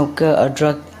 cigarette smoker, or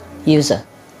drug user.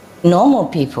 Normal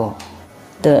people,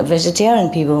 the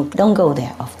vegetarian people, don't go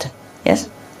there often. Yes,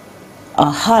 or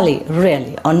hardly,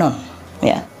 rarely, or none.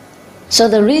 Yeah. So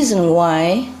the reason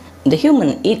why the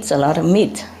human eats a lot of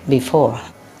meat before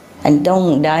and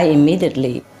don't die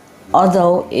immediately,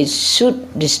 although it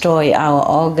should destroy our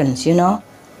organs,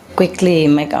 quickly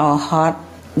make our heart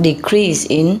decrease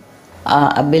in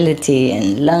ability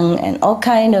and lung and all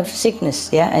kind of sickness,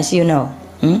 yeah, as you know,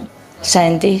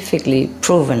 scientifically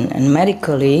proven and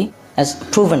medically as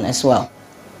proven as well.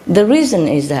 The reason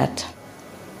is that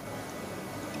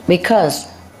because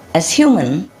as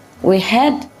human, we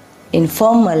had in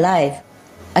former life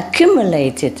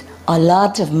accumulated a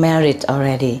lot of merit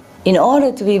already in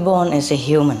order to be born as a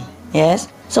human. Yes?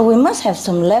 So we must have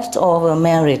some leftover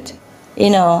merit,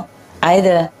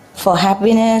 either for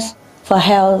happiness, for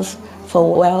health,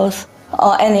 for wealth,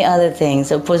 or any other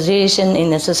things, a position in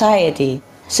the society,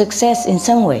 success in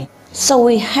some way. So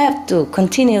we have to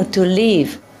continue to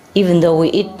live even though we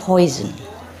eat poison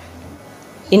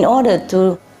in order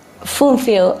to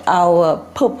fulfill our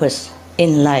purpose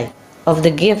in life of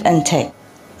the give and take.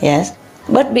 Yes?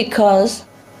 But because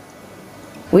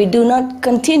we do not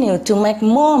continue to make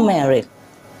more merit,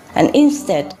 and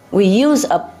instead we use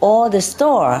up all the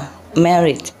store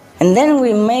merit, and then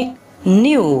we make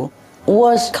new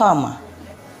worse karma,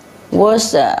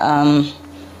 worse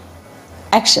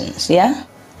actions, yeah,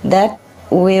 that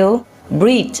will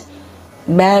breed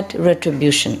bad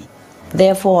retribution.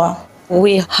 Therefore,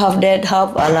 we half dead,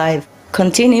 half alive,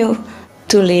 continue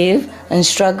to live and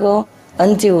struggle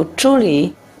until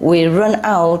truly we run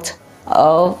out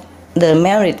of the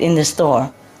merit in the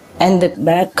store, and the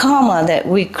bad karma that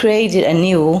we created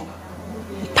anew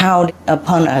piled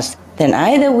upon us. Then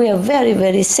either we are very,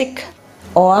 very sick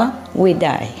or we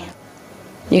die.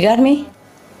 You got me?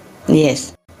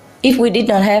 Yes. If we did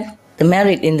not have the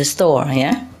merit in the store,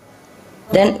 yeah,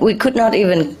 then we could not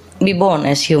even be born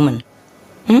as human.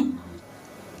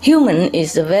 Human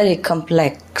is a very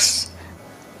complex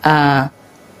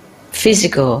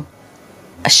physical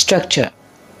structure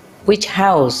which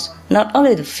house not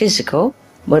only the physical,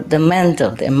 but the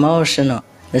mental, the emotional,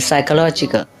 the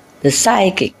psychological, the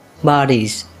psychic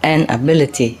bodies and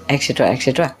ability, etc.,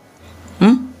 etc.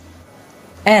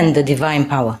 And the divine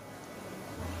power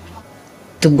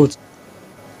to boot.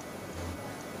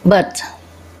 But,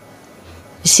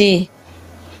 you see,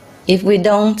 if we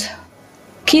don't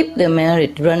keep the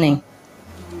merit running,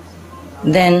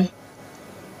 then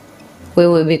we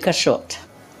will be cut short.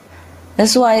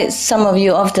 That's why some of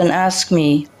you often ask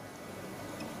me,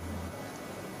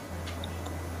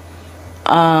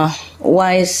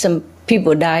 why some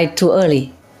people die too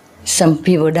early, some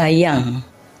people die young,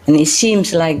 and it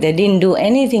seems like they didn't do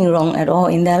anything wrong at all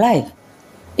in their life.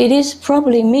 It is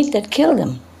probably meat that killed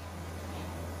them.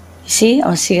 You see,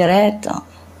 or cigarette, or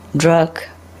drug,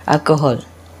 alcohol.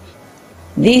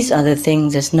 These are the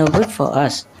things that's no good for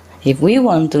us. If we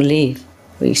want to live,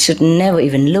 we should never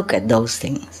even look at those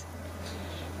things.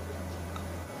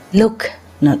 Look,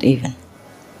 not even.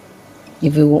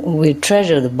 If we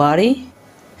treasure the body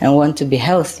and want to be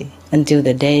healthy until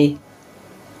the day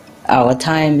our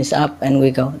time is up and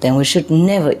we go, then we should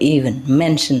never even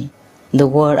mention the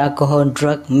word alcohol,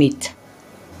 drug, meat,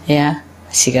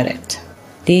 cigarette.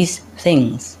 These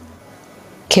things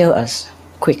kill us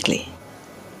quickly.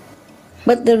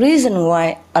 But the reason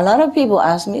why a lot of people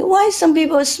ask me, why some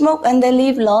people smoke and they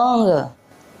live longer?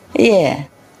 Yeah,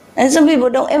 and some people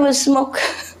don't ever smoke,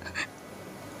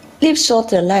 live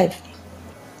shorter life.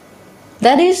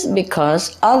 That is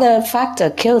because other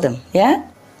factors kill them, yeah?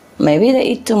 Maybe they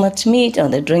eat too much meat, or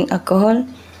they drink alcohol,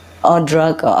 or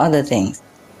drug, or other things,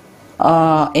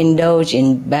 or indulge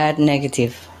in bad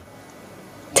negative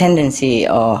tendency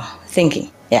or thinking,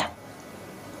 yeah.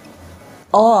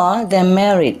 Or their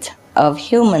merit of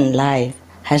human life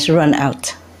has run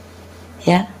out,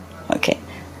 yeah? Okay.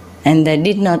 And they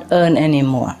did not earn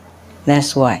anymore,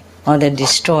 that's why. Or they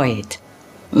destroy it.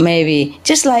 Maybe,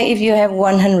 just like if you have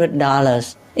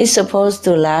 $100, it's supposed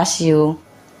to last you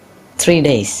 3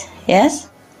 days, yes?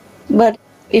 But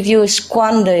if you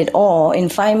squander it all in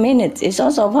 5 minutes, it's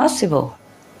also possible.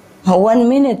 Or 1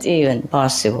 minute even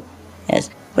possible, yes?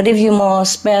 But if you more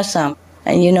spare some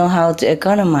and you know how to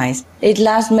economize, it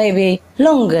lasts maybe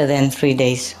longer than 3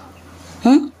 days.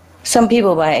 Some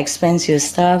people buy expensive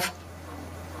stuff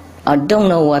or don't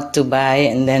know what to buy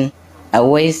and then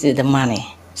wasted the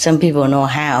money. Some people know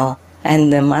how,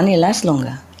 and the money lasts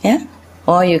longer, yeah?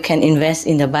 Or you can invest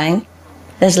in the bank.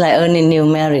 That's like earning new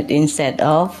merit instead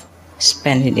of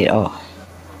spending it all.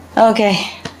 Okay,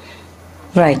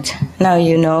 right. Now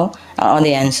you know all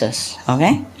the answers,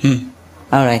 okay?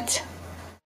 All right.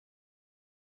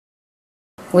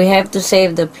 We have to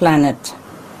save the planet.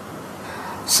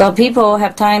 So people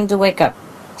have time to wake up.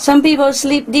 Some people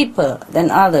sleep deeper than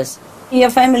others. Your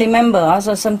family member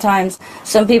also sometimes,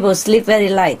 some people sleep very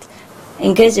light.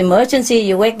 In case emergency,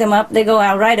 you wake them up, they go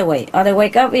out right away, or they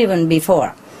wake up even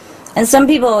before. And some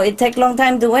people, it takes a long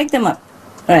time to wake them up.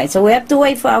 Right, so we have to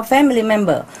wait for our family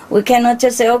member. We cannot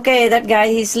just say, okay, that guy,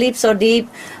 he sleeps so deep.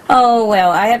 Oh,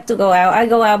 well, I have to go out. I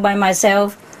go out by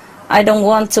myself. I don't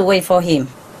want to wait for him.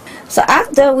 So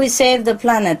after we save the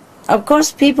planet, of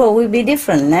course, people will be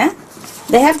different, eh?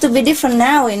 They have to be different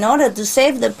now in order to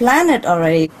save the planet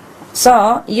already.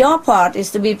 So, your part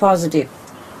is to be positive.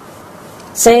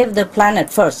 Save the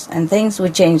planet first, and things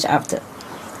will change after.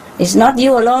 It's not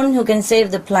you alone who can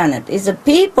save the planet. It's the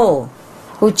people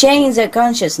who change their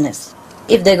consciousness.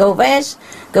 If they go veg,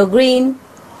 go green,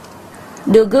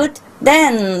 do good,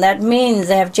 then that means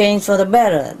they have changed for the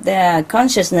better. Their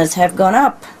consciousness have gone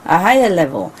up a higher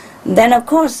level. Then, of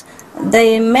course,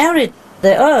 they merit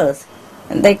the earth.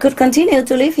 They could continue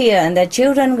to live here, and their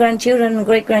children, grandchildren,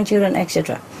 great-grandchildren,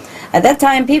 etc. At that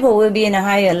time, people will be in a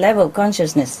higher level of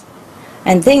consciousness,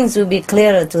 and things will be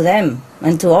clearer to them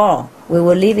and to all. We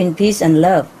will live in peace and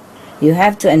love. You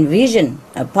have to envision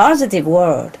a positive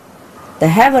world, the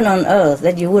heaven on earth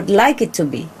that you would like it to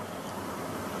be.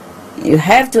 You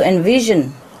have to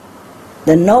envision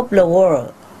the nobler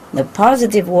world, the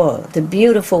positive world, the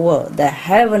beautiful world, the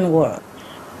heaven world.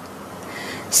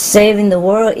 Saving the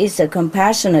world is a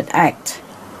compassionate act.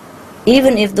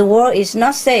 Even if the world is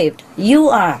not saved, you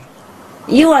are.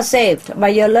 You are saved by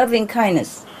your loving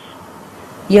kindness.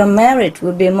 Your merit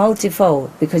will be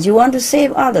multifold because you want to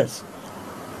save others.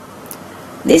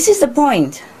 This is the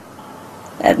point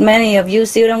that many of you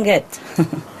still don't get.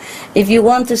 If you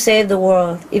want to save the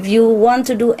world, if you want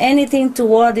to do anything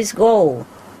toward this goal,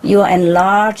 you are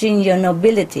enlarging your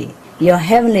nobility, your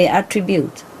heavenly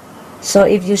attribute. So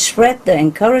if you spread the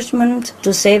encouragement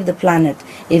to save the planet,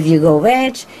 if you go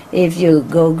veg, if you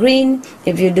go green,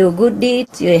 if you do good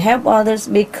deeds, you help others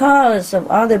because of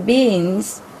other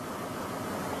beings'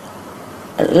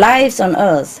 lives on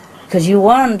earth, because you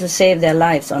want to save their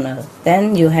lives on earth,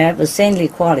 then you have a saintly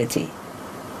quality.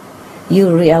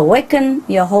 You reawaken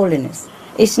your holiness.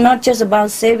 It's not just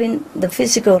about saving the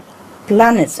physical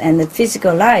planets and the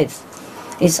physical lives.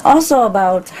 It's also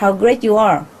about how great you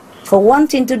are for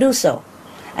wanting to do so,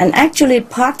 and actually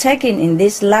partaking in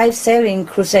this life-saving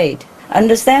crusade.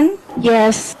 Understand?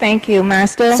 Yes, thank you,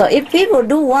 Master. So if people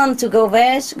do want to go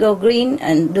veg, go green,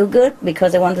 and do good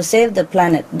because they want to save the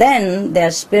planet, then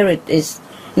their spirit is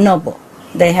noble.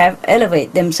 They have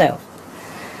elevated themselves.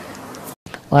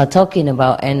 While talking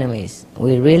about enemies,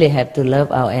 we really have to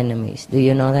love our enemies. Do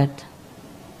you know that?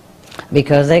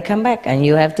 Because they come back and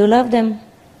you have to love them.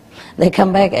 They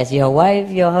come back as your wife,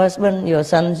 your husband, your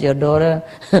sons, your daughter.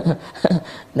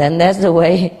 Then that's the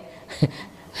way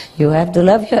You have to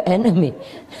love your enemy.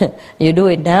 You do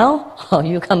it now, or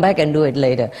you come back and do it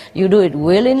later. You do it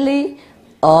willingly,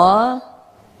 or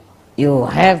you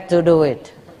have to do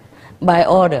it by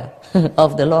order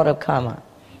of the Lord of Karma.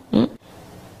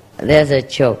 There's a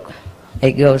joke.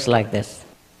 It goes like this.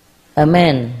 A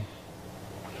man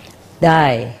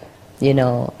died,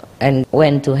 and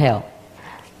went to hell.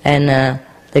 And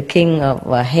the king of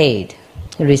Hade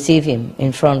received him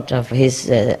in front of his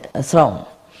throne,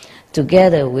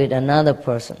 together with another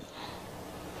person.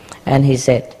 And he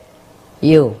said,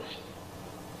 "You,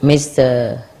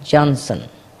 Mr. Johnson,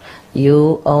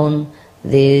 you own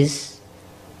this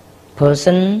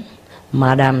person,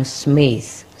 Madam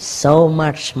Smith, so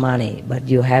much money, but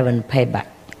you haven't paid back.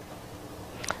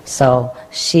 So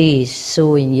she is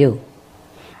suing you.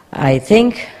 I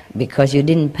think because you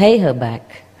didn't pay her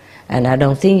back, and I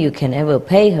don't think you can ever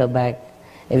pay her back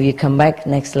if you come back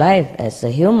next life as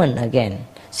a human again.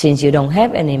 Since you don't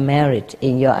have any merit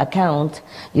in your account,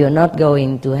 you're not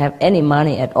going to have any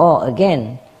money at all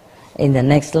again in the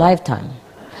next lifetime.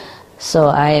 So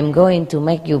I am going to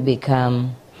make you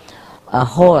become a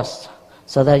horse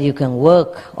so that you can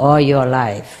work all your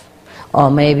life. Or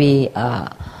maybe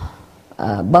a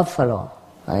buffalo.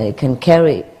 You can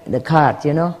carry the cart,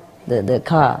 the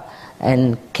car,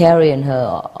 and carrying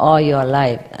her all your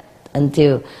life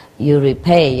until you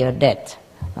repay your debt.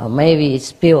 Or maybe it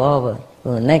spill over to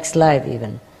the next life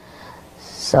even.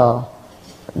 So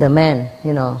the man,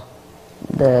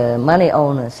 the money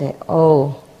owner said,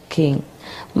 "Oh, king,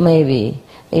 maybe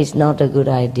it's not a good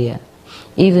idea.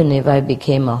 Even if I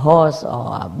became a horse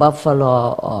or a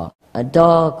buffalo or a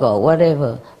dog or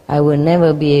whatever, I will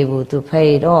never be able to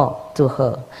pay it all to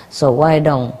her. So why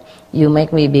don't you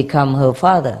make me become her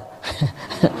father?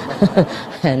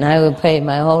 And I will pay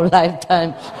my whole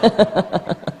lifetime."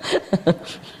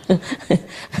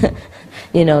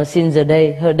 Since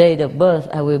her date of birth,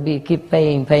 I will keep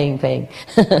paying.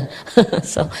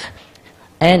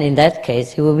 And in that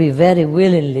case, he will be very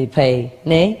willingly pay,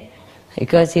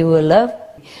 because he will love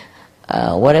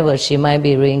whatever she might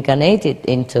be reincarnated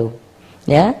into,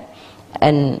 yeah.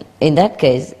 And in that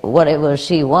case, whatever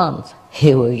she wants,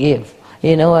 he will give.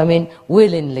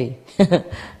 Willingly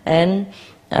and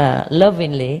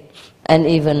lovingly, and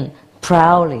even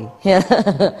proudly.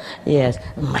 Yes,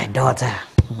 my daughter.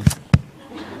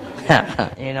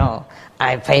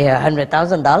 I pay her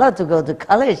 $100,000 to go to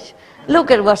college.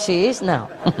 Look at what she is now.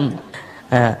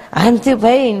 I'm still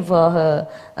paying for her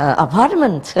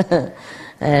apartment.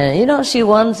 She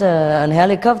wants a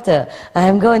helicopter.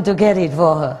 I'm going to get it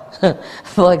for her,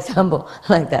 for example,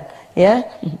 like that. Yeah.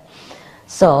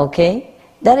 So okay,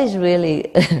 that is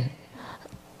really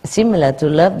similar to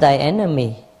love thy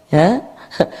enemy. Yeah?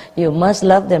 You must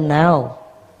love them now.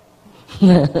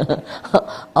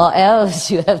 Or else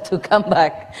you have to come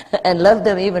back and love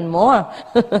them even more.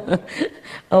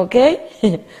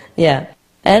 Okay? Yeah.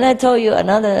 And I told you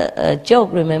another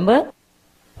joke, remember?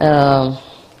 A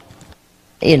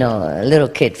little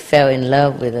kid fell in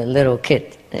love with a little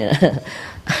kid.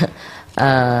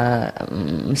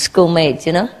 Schoolmate,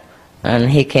 and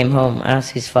he came home,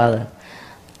 asked his father.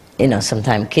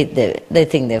 Sometimes kids, they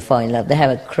think they fall in love. They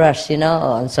have a crush,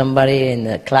 on somebody in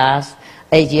the class,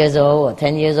 8 years old or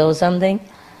 10 years old, something.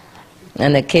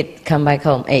 And the kid come back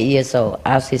home, 8 years old,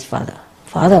 ask his father,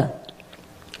 "Father,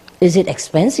 is it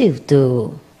expensive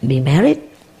to be married?"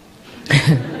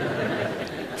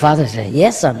 Father said,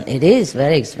 "Yes, son, it is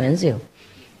very expensive."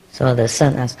 So the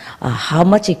son asked, "How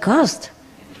much it cost?"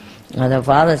 And the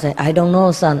father said, "I don't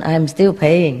know, son, I'm still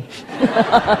paying."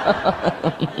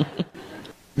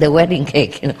 The wedding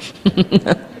cake,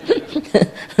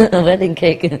 wedding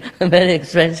cake, very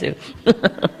expensive.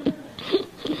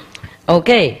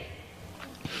 Okay,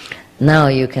 now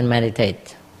you can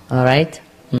meditate, all right?